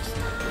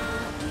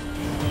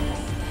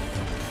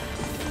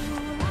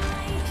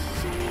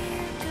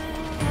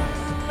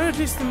 But at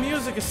least the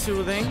music is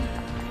soothing.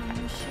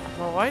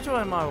 Well, right or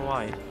am I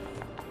right?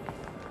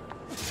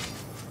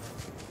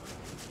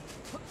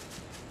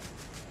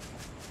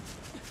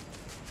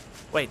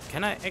 Wait,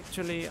 can I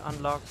actually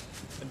unlock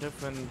a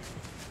different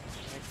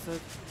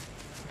exit?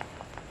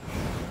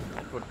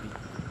 That would be cool.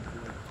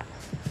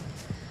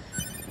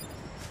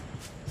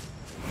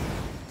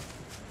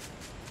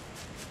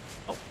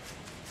 Oh.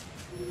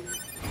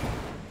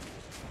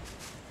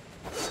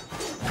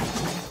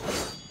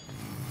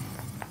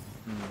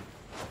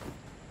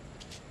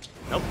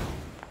 Nope.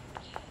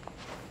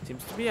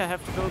 Seems to be I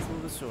have to go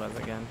through the sewers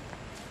again.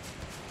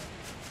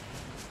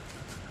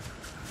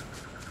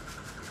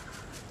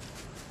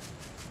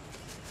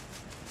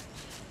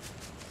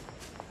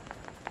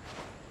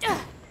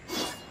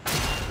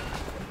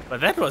 But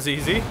that was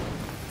easy.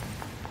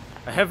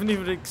 I haven't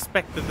even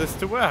expected this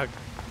to work.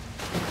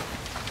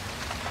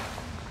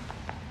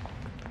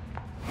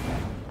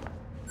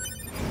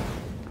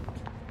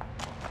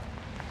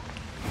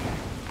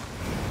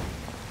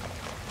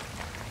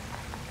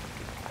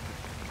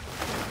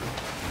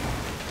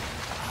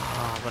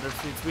 But it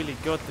feels really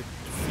good to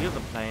feel the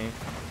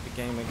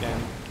game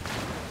again.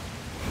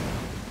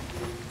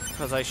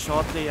 Because I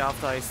shortly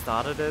after I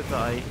started it,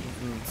 I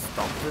even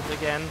stopped it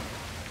again.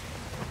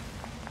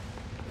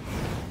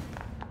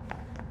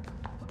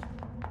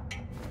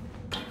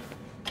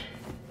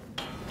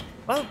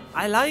 Well,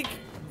 I like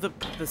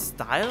the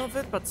style of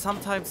it, but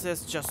sometimes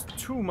there's just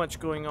too much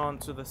going on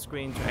to the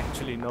screen to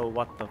actually know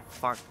what the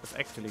fuck is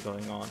actually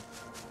going on.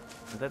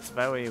 And that's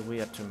very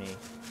weird to me.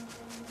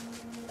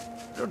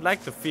 I don't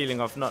like the feeling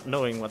of not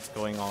knowing what's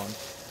going on.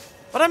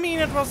 But I mean,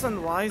 it was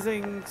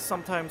unwising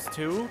sometimes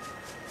too.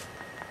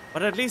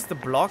 But at least the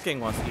blocking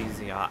was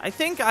easier. I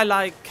think I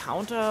like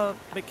counter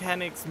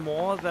mechanics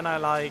more than I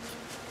like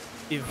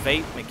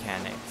evade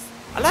mechanics.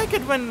 I like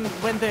it when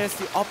there's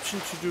the option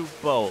to do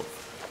both.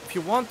 If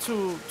you want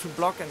to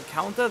block and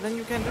counter, then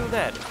you can do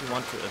that. If you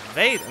want to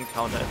evade and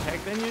counter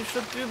attack, then you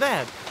should do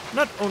that.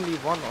 Not only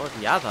one or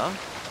the other.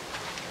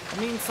 I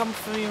mean, some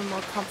feel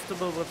more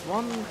comfortable with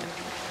one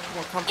and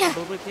more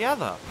comfortable with the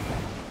other.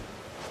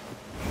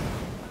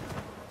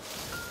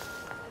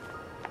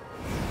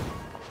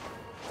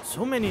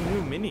 So many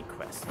new mini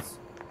quests.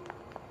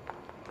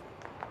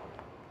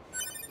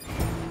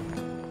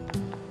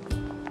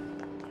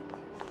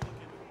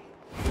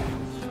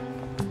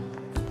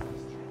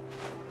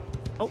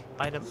 Oh,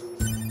 item.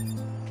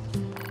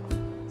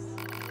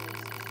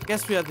 I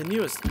guess we are the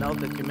newest now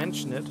that you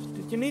mention it.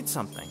 Did you need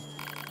something?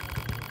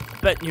 I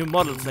bet new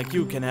models like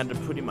you can handle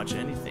pretty much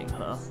anything,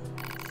 huh?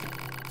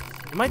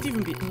 You might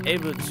even be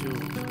able to...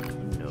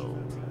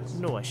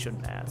 No, I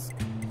shouldn't ask.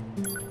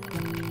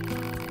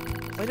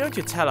 Why don't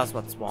you tell us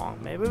what's wrong?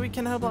 Maybe we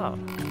can help out.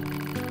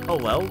 Oh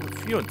well,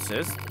 if you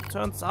insist.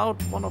 Turns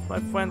out one of my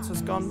friends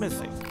has gone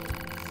missing.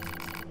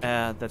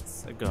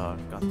 That's a girl,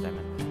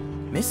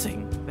 goddammit.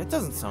 Missing? That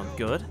doesn't sound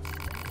good.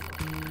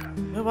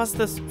 Where was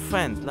this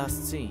friend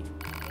last seen?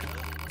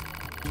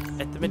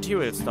 At the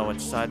material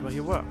storage site where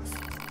he works.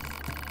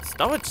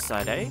 Storage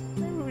site, eh?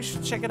 Maybe we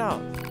should check it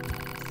out.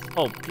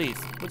 Oh, please,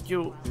 would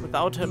you,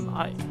 without him,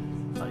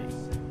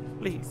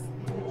 please.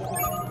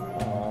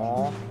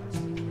 Aww.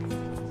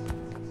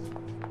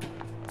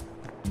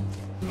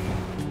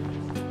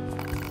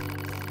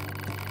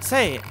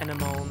 Say,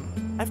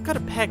 Anemone, I've got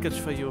a package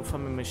for you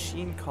from a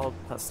machine called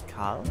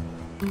Pascal.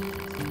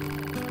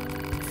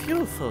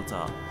 Fuel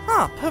filter.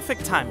 Ah,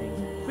 perfect timing.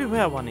 We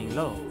were running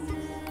low.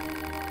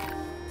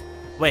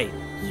 Wait,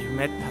 you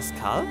met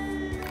Pascal?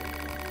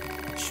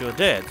 Sure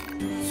did.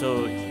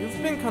 So, you've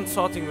been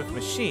consorting with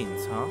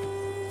machines, huh?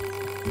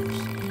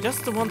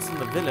 Just the ones in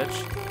the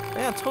village.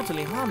 They are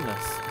totally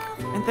harmless.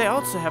 And they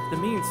also have the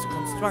means to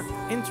construct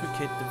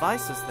intricate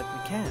devices that we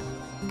can.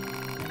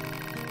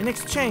 In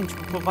exchange,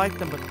 we provide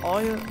them with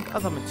oil and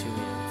other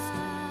materials.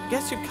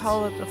 Guess you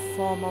call it a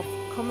form of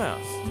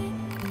commerce.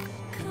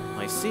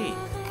 I see.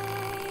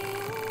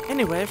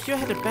 Anyway, if you're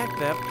headed back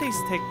there, please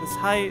take this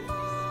high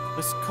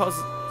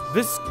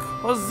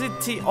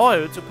viscosity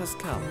oil to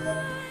Pascal.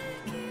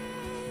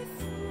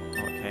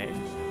 Okay.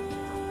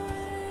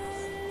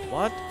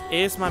 What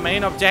is my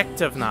main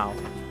objective now?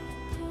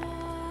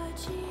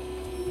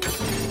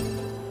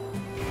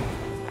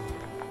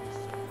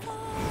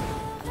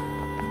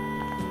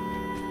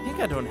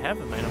 I don't have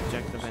a main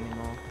objective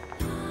anymore.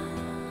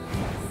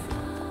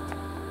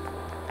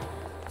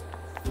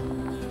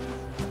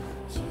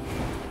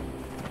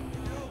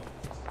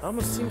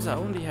 Almost seems I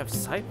only have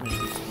side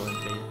missions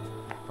currently.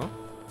 Huh?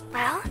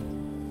 Well,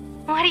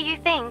 what do you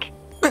think?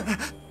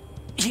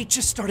 He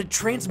just started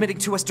transmitting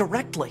to us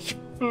directly.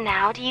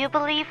 Now do you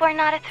believe we're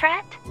not a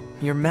threat?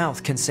 Your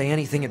mouth can say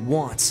anything it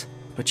wants,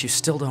 but you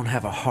still don't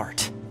have a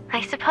heart.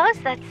 I suppose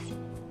that's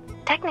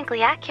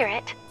technically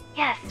accurate.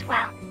 Yes,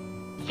 well,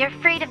 you're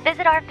free to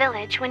visit our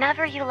village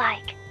whenever you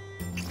like.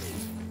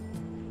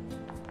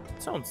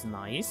 Sounds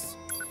nice.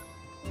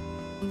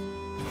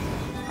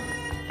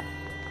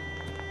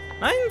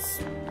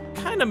 Mine's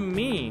kind of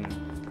mean.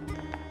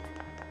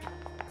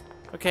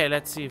 Okay,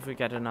 let's see if we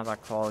get another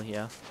call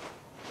here.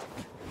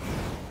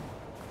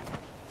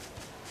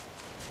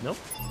 Nope.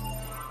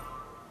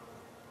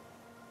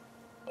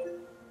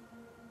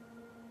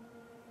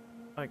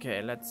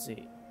 Okay, let's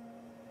see.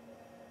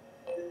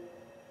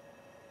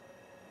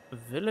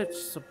 Village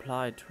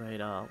supply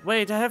trader.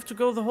 Wait, I have to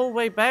go the whole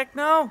way back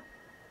now?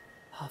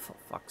 Oh, for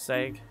fuck's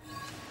sake.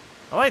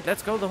 Alright,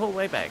 let's go the whole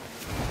way back.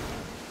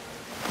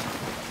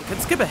 You can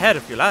skip ahead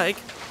if you like.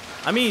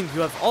 I mean, you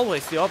have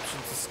always the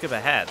option to skip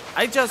ahead.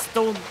 I just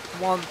don't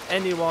want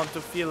anyone to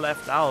feel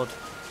left out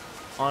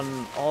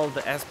on all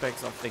the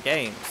aspects of the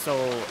game. So,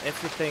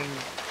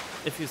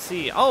 if you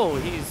see, oh,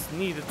 he's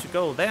needed to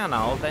go there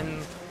now,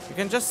 then you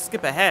can just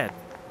skip ahead.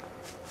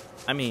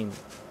 I mean,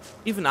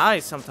 even I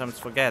sometimes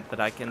forget that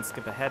I can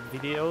skip ahead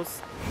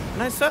videos,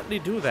 and I certainly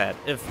do that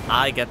if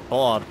I get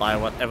bored by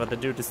whatever the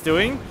dude is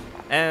doing,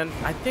 and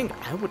I think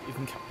I would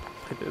even get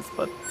bored by this,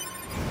 but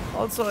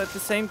also at the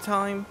same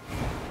time,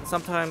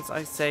 sometimes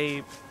I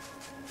say,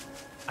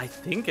 I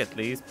think at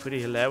least, pretty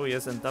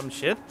hilarious and dumb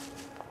shit.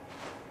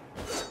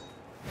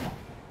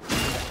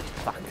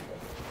 Fuck.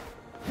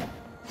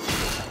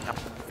 Oh,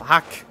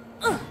 fuck.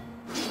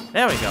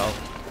 There we go.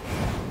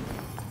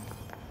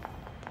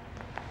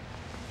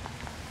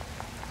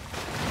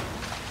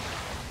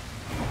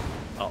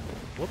 Oh,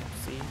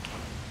 whoopsie.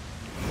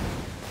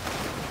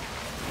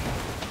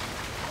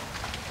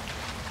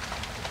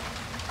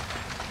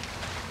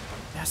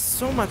 There's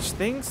so much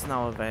things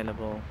now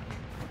available.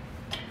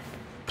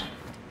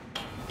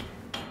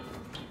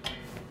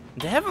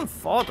 They haven't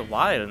fought a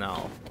while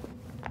now.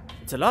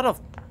 It's a lot of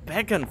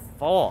back and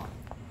forth.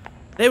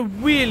 They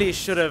really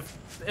should have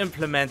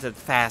implemented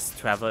fast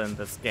travel in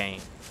this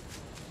game.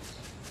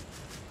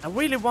 I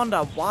really wonder,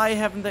 why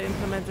haven't they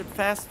implemented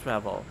fast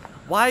travel?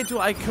 Why do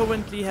I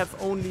currently have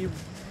only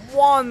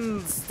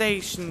one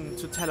station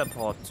to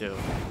teleport to?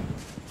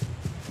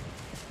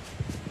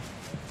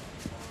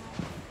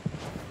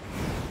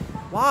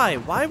 Why?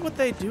 Why would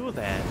they do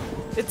that?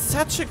 It's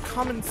such a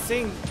common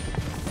thing.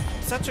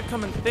 Such a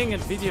common thing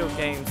in video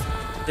games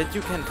that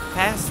you can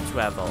fast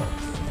travel.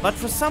 But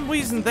for some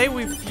reason they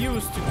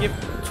refuse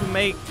to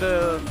make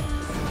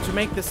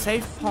the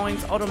save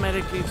points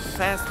automatically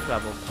fast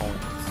travel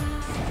points.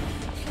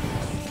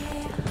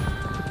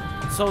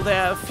 So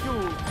there are a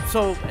few.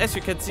 So as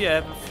you can see, I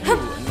have a few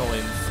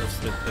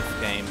annoyances with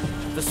this game,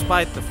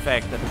 despite the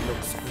fact that it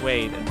looks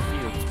great and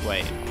feels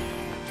great.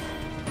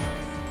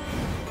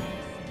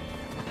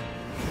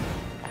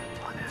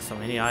 Oh, there's so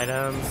many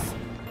items.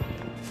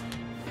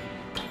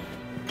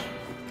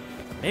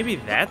 Maybe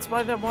that's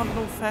why they want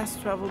no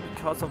fast travel,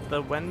 because of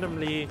the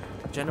randomly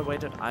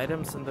generated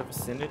items in the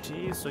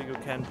vicinity, so you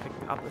can pick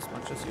up as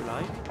much as you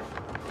like.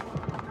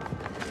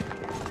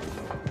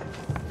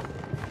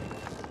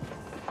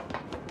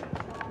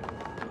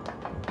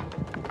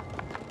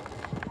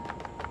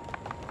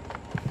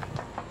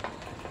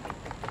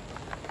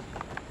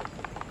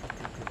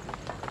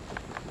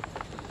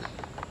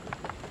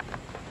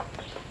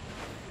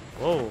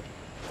 Whoa.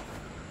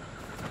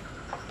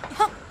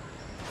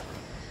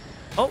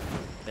 Oh,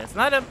 there's an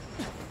item.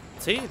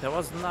 See, there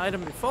was an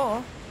item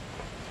before.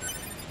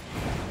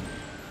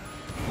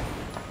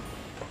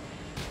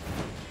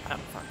 Ah,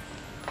 fuck.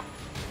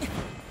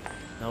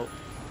 Nope.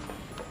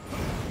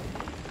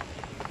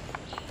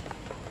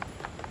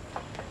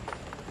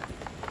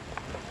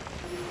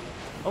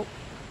 Oh.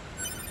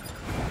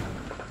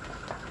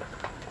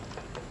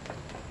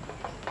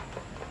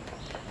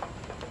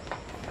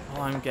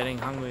 Oh, I'm getting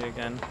hungry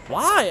again.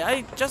 Why?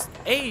 I just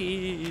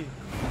ate.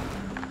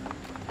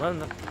 Well,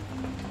 no.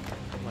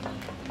 What?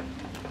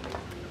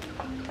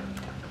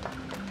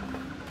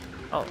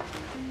 Oh.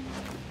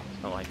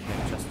 Oh, I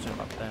can't just jump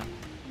up there.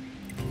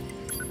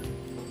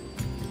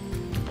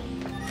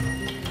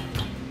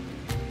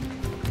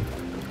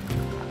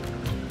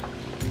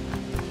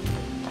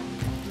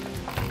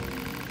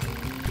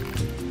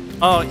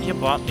 Oh, you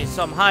bought me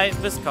some high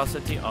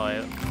viscosity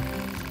oil.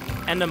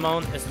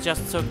 T.bone is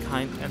just so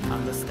kind and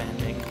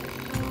understanding.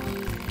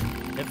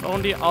 If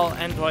only all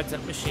androids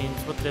and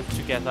machines would live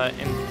together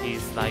in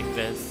peace like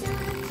this.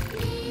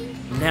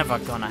 Never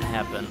gonna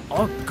happen.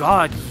 Oh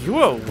god,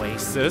 you're a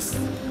racist.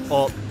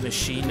 Or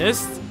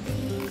machinist?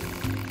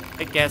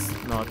 I guess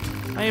not.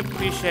 I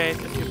appreciate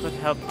if you could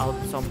help out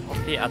some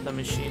of the other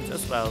machines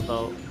as well,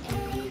 though.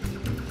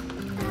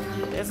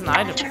 There's an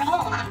item. After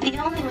all, the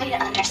only way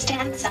to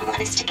understand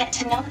someone is to get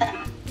to know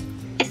them.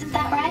 Isn't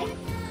that right?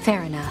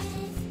 Fair enough.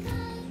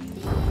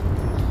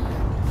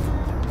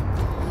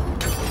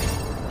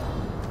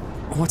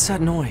 What's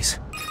that noise?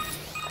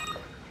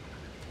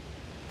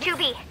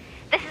 2B,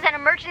 this is an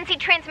emergency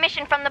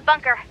transmission from the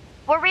bunker.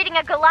 We're reading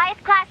a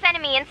Goliath-class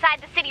enemy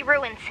inside the city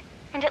ruins.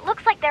 And it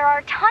looks like there are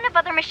a ton of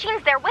other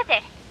machines there with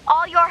it.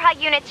 All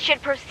Yorha units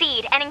should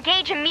proceed and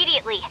engage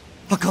immediately.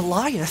 A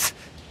Goliath?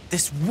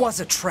 This was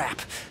a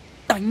trap.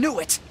 I knew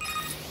it!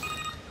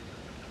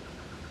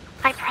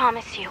 I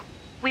promise you,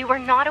 we were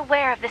not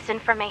aware of this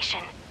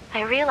information.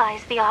 I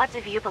realize the odds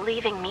of you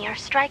believing me are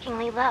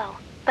strikingly low,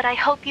 but I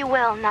hope you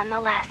will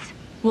nonetheless.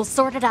 We'll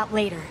sort it out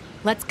later.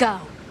 Let's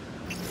go.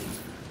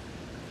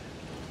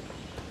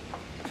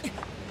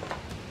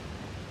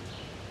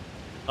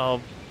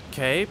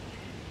 Okay.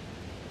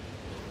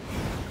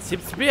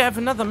 Seems to be I have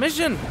another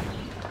mission.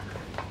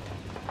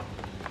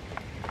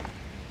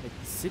 Like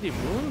the city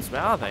ruins?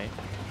 Where are they?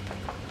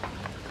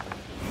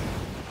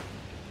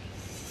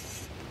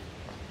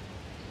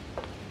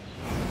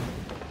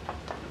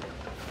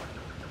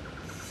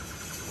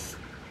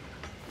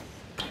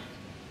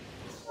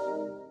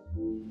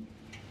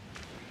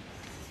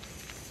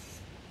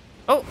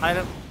 Oh,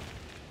 item.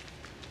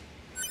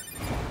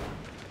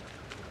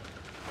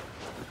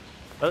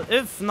 Well,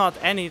 if not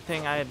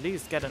anything, I at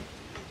least get an...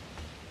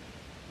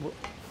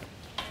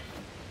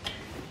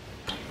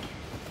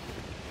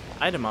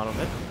 item out of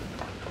it.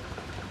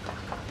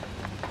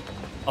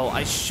 Oh,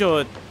 I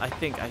should. I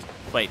think I...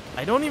 Wait,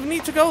 I don't even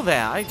need to go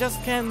there. I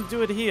just can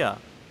do it here.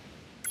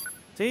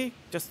 See?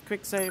 Just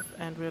quick save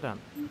and we're done.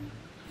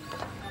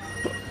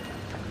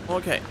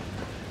 Okay.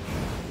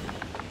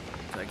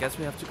 So I guess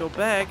we have to go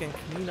back and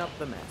clean up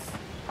the mess.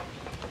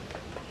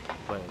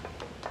 Wait.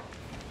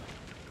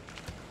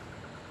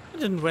 I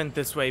didn't went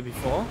this way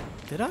before,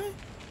 did I?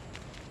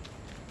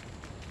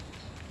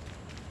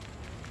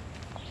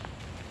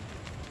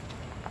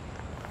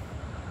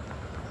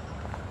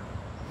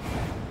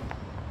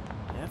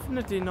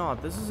 Definitely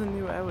not. This is a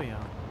new area.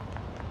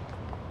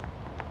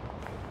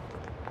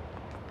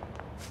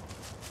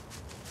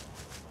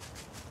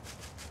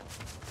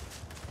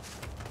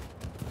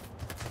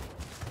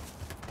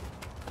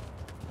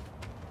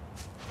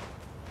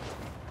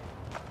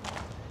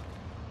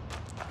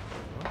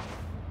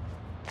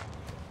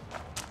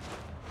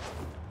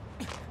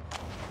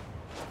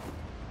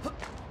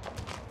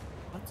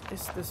 What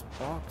is this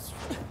box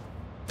for?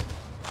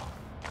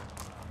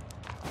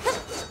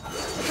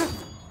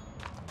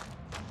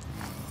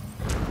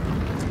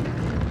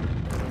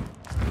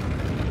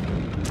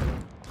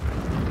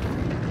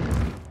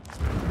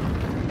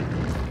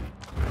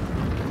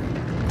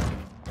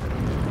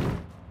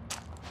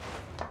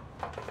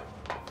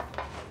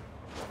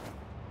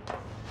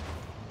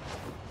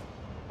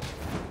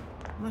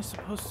 I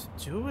supposed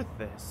to do with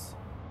this?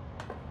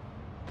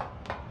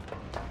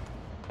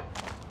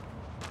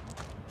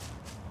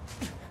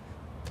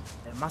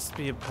 There must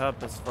be a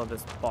purpose for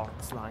this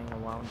box lying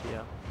around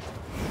here.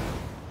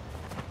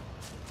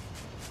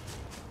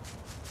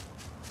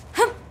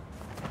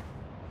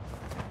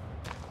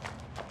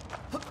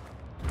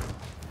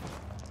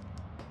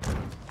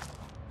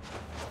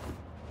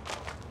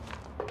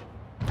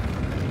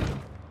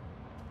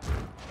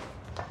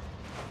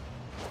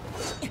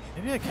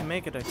 Maybe I can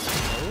make it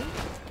explode?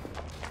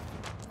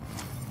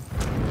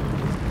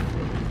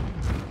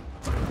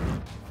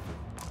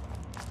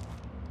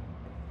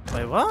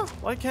 Wait, what?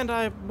 Why can't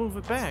I move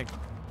it back?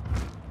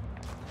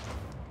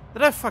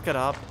 Did I fuck it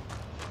up?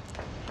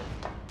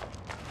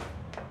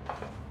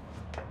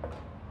 The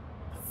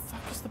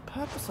fuck is the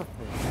purpose of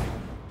this?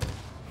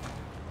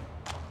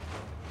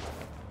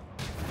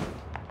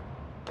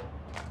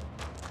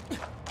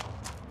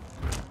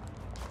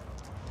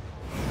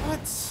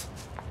 What?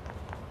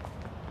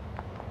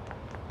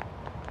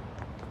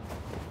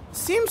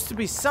 Seems to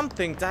be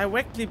something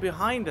directly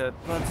behind it,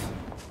 but...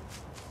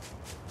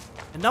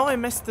 And now I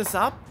messed this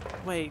up?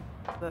 Wait,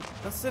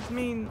 does it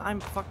mean I'm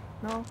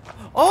fucked now?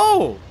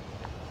 Oh!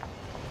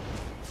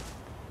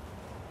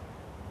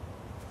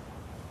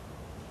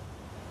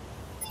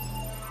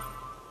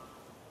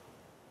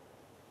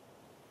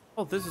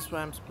 Oh, this is where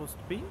I'm supposed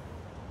to be?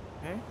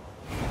 Okay.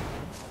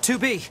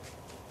 2B,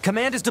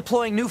 Command is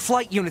deploying new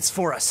flight units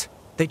for us.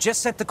 They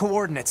just sent the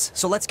coordinates,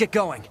 so let's get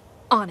going.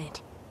 On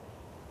it.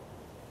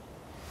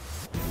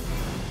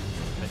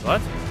 Wait,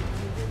 what?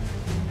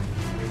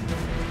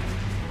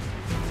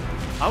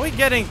 Are we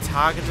getting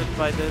targeted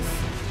by this?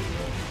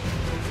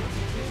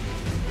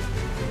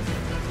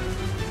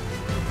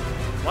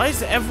 Why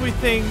is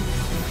everything...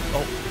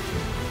 Oh.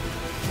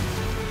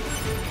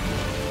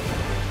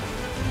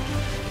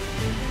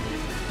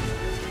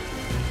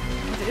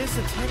 What is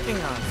attacking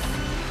us?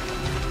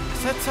 It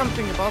said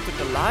something about the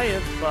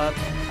Goliath, but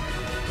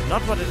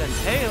not what it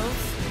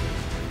entails.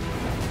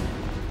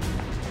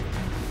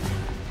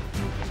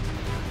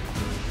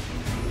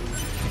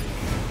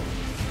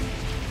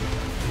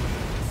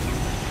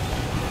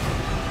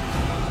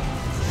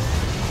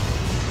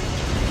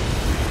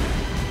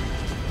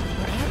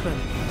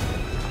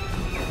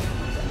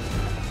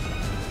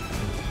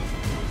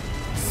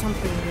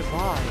 Something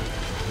nearby.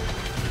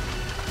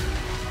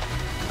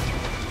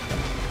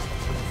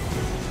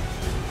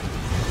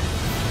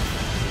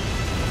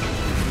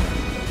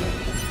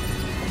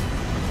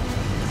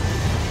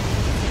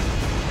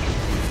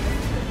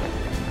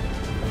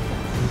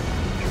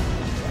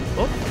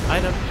 Oh,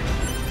 item.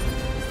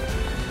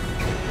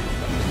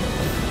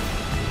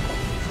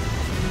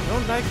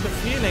 Don't like the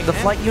feeling. The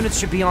flight units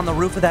should be on the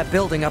roof of that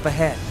building up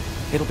ahead.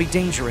 It'll be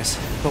dangerous,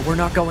 but we're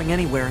not going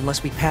anywhere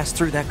unless we pass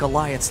through that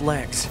Goliath's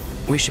legs.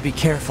 We should be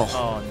careful.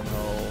 Oh no.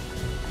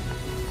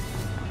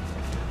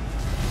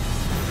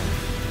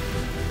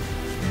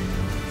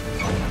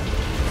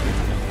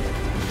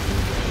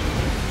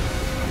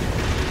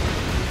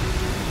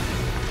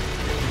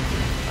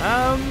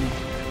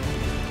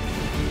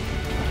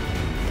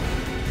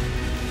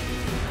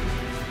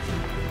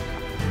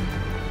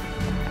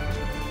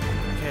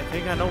 Okay, I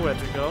think I know where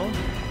to go.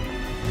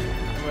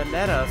 There were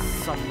letters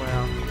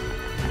somewhere.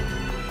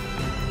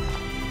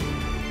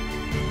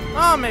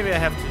 Oh, maybe I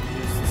have to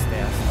use the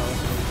stairs though.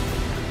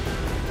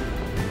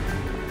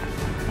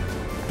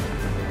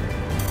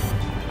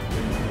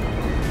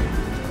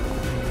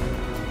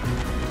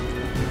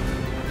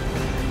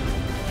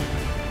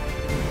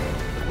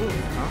 Ooh,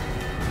 huh?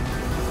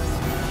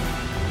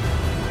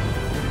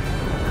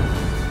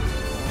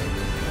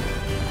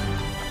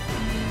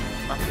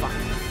 Oh, fuck.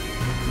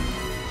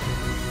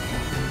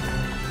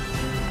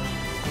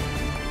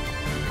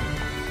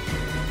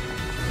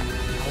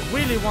 I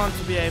really want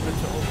to be able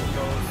to open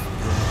those.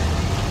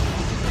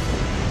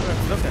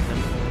 Let's look at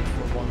them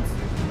for once.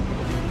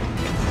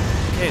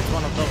 Okay, it's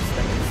one of those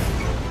things.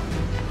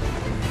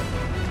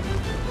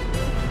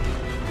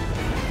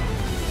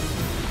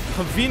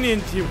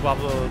 Conveniently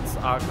bubbles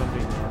are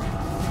convenient.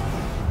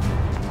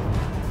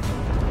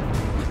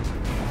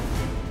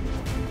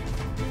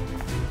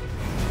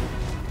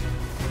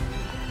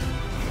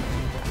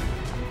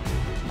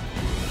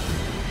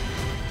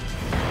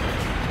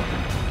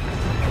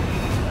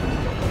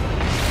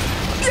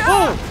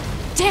 Oh!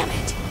 Damn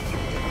it!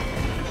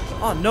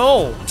 Oh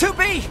no!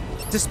 2B!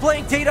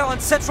 Displaying data on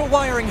central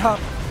wiring hub.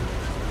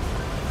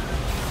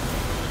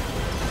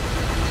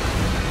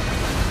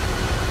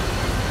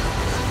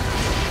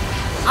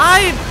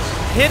 I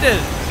hit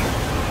it!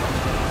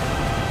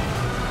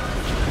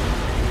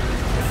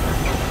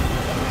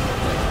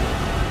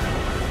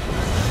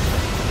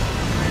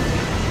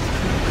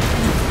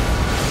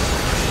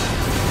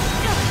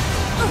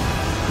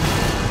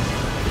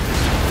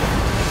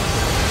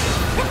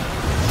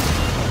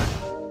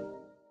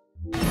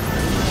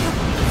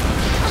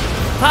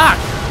 Fuck!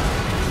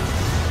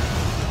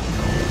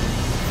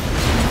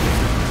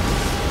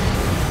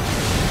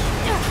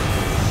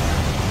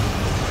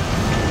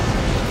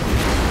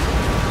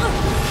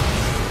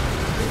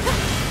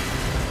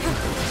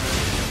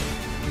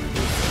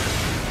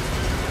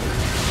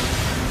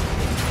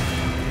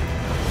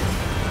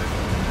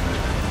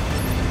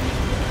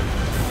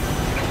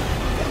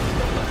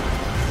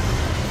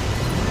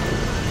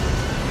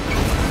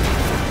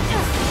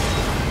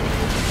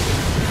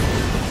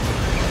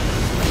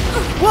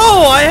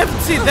 Whoa, I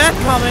haven't seen that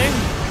coming.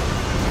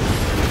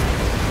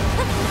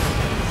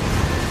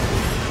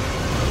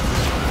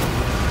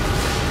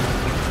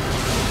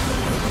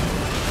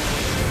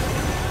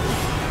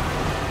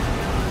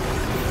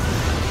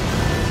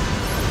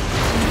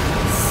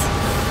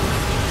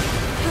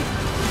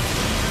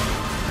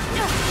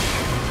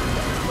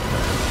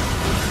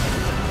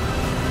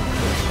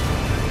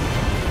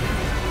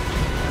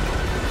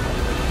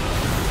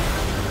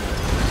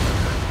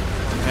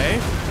 Okay.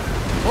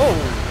 Whoa.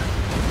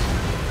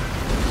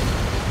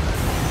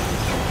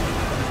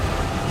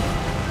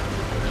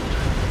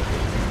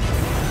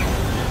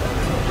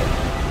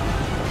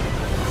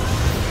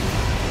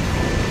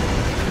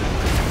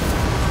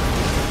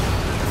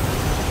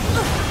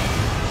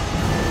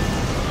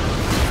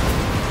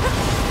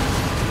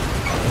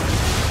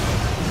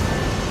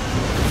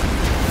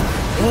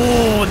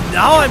 Oh,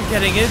 now I'm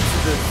getting into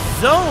the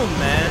zone,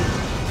 man.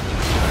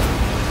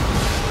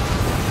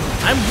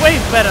 I'm way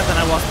better than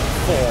I was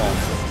before.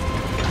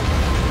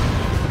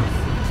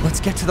 Let's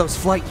get to those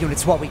flight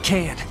units while we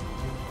can.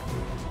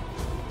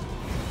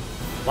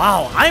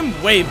 Wow, I'm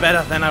way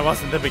better than I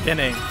was in the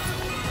beginning.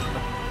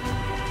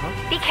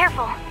 Be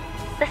careful.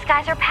 The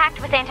skies are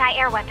packed with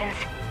anti-air weapons.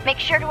 Make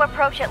sure to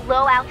approach at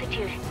low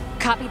altitude.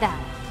 Copy that.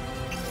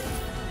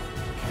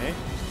 Okay.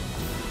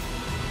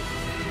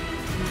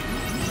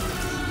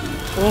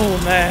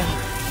 Oh man.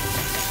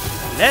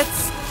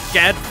 Let's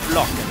get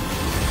blocking.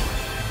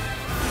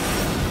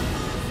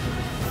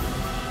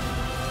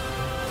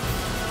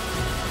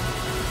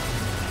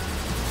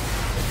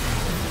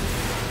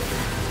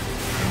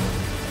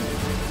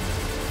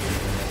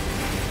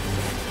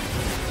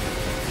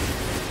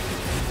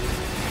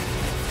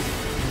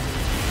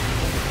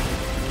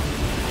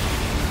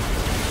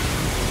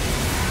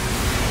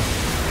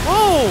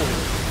 Whoa!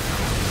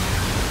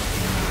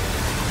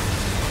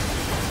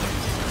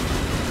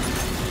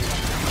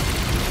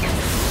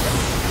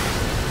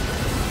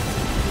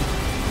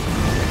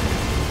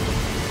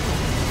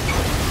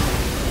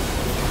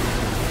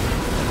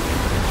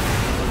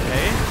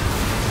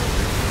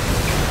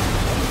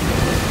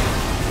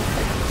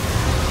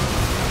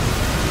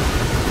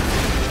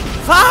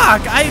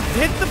 Fuck! I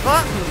hit the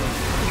button!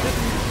 It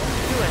didn't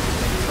do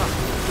anything. Fuck.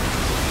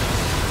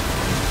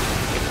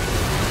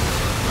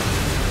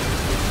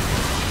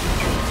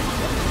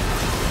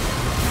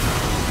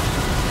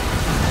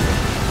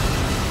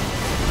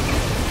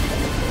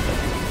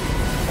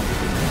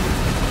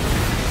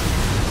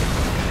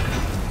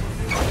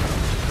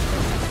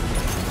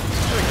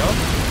 There we go.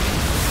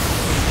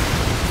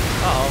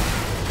 Uh-oh.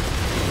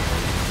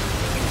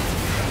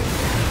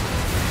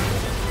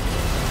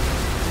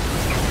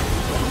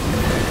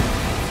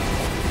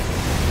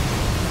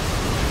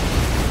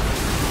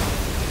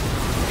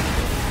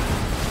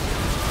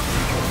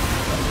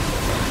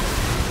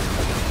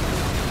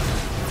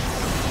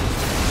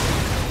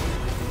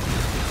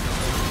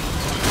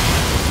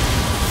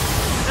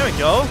 There we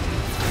go.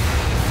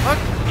 Fuck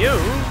you.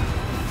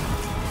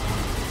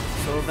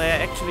 So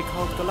they're actually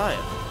called Goliath.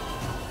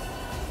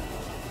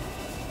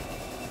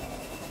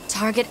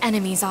 Target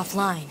enemies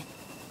offline.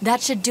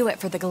 That should do it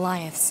for the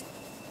Goliaths.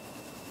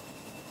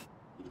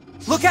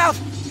 Look out!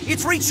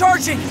 It's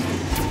recharging!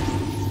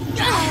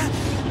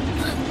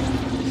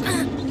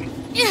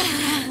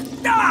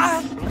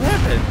 What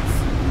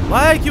happens?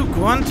 Why are you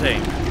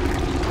grunting?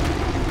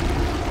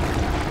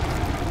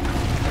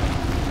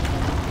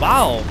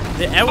 Wow,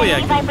 the area.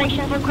 Enemy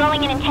vibrations are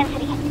growing in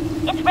intensity.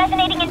 It's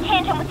resonating in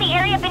tandem with the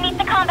area beneath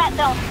the combat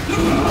zone.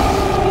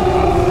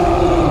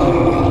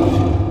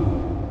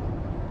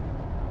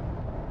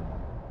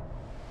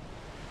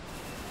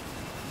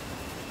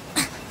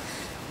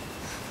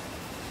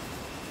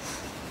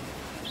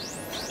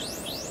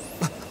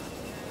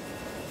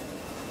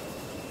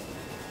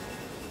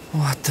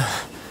 What the?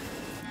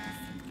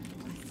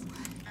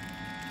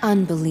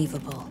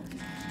 Unbelievable.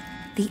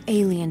 The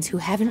aliens who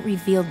haven't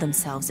revealed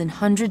themselves in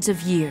hundreds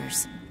of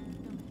years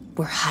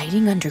were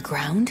hiding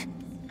underground?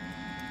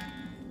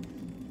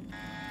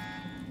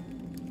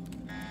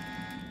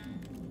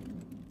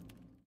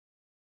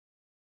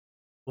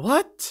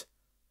 What?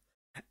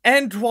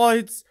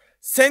 Androids,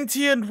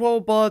 sentient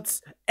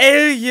robots,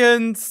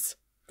 aliens.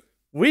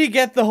 We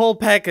get the whole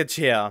package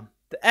here.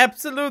 The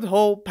absolute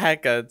whole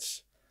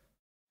package.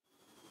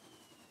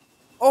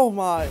 Oh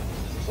my.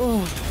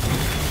 Ugh.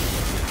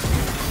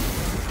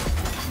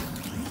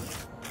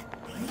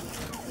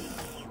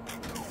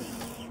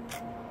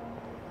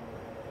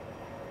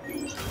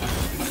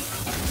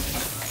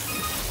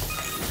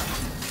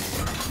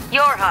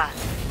 Yorha,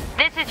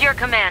 this is your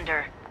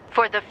commander.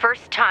 For the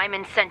first time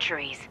in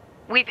centuries,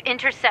 we've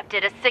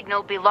intercepted a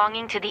signal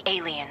belonging to the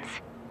aliens.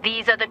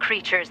 These are the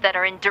creatures that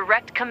are in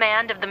direct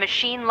command of the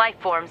machine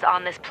lifeforms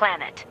on this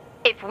planet.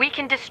 If we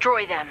can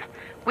destroy them,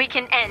 we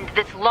can end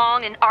this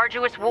long and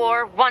arduous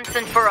war once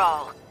and for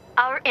all.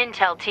 Our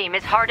intel team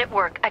is hard at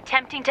work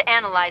attempting to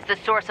analyze the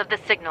source of the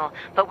signal,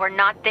 but we're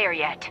not there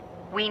yet.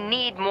 We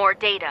need more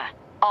data.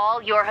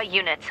 All Yorha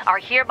units are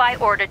hereby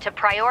ordered to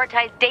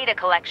prioritize data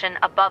collection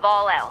above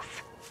all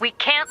else. We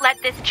can't let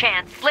this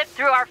chance slip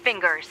through our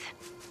fingers.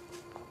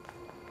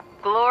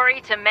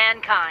 Glory to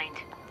mankind.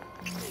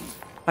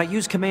 I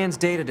used Command's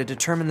data to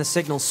determine the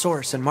signal's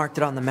source and marked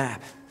it on the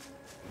map.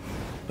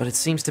 But it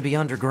seems to be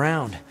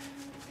underground.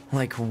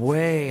 Like,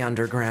 way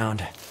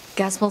underground.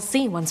 Guess we'll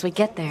see once we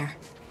get there.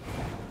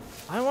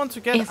 I want to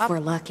get If up. we're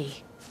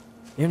lucky.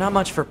 You're not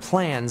much for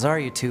plans, are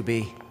you,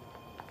 2B?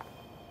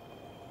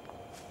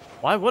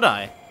 Why would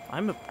I?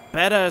 I'm a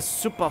better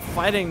super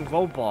fighting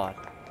robot.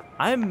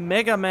 I'm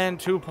Mega Man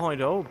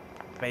 2.0,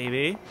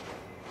 baby.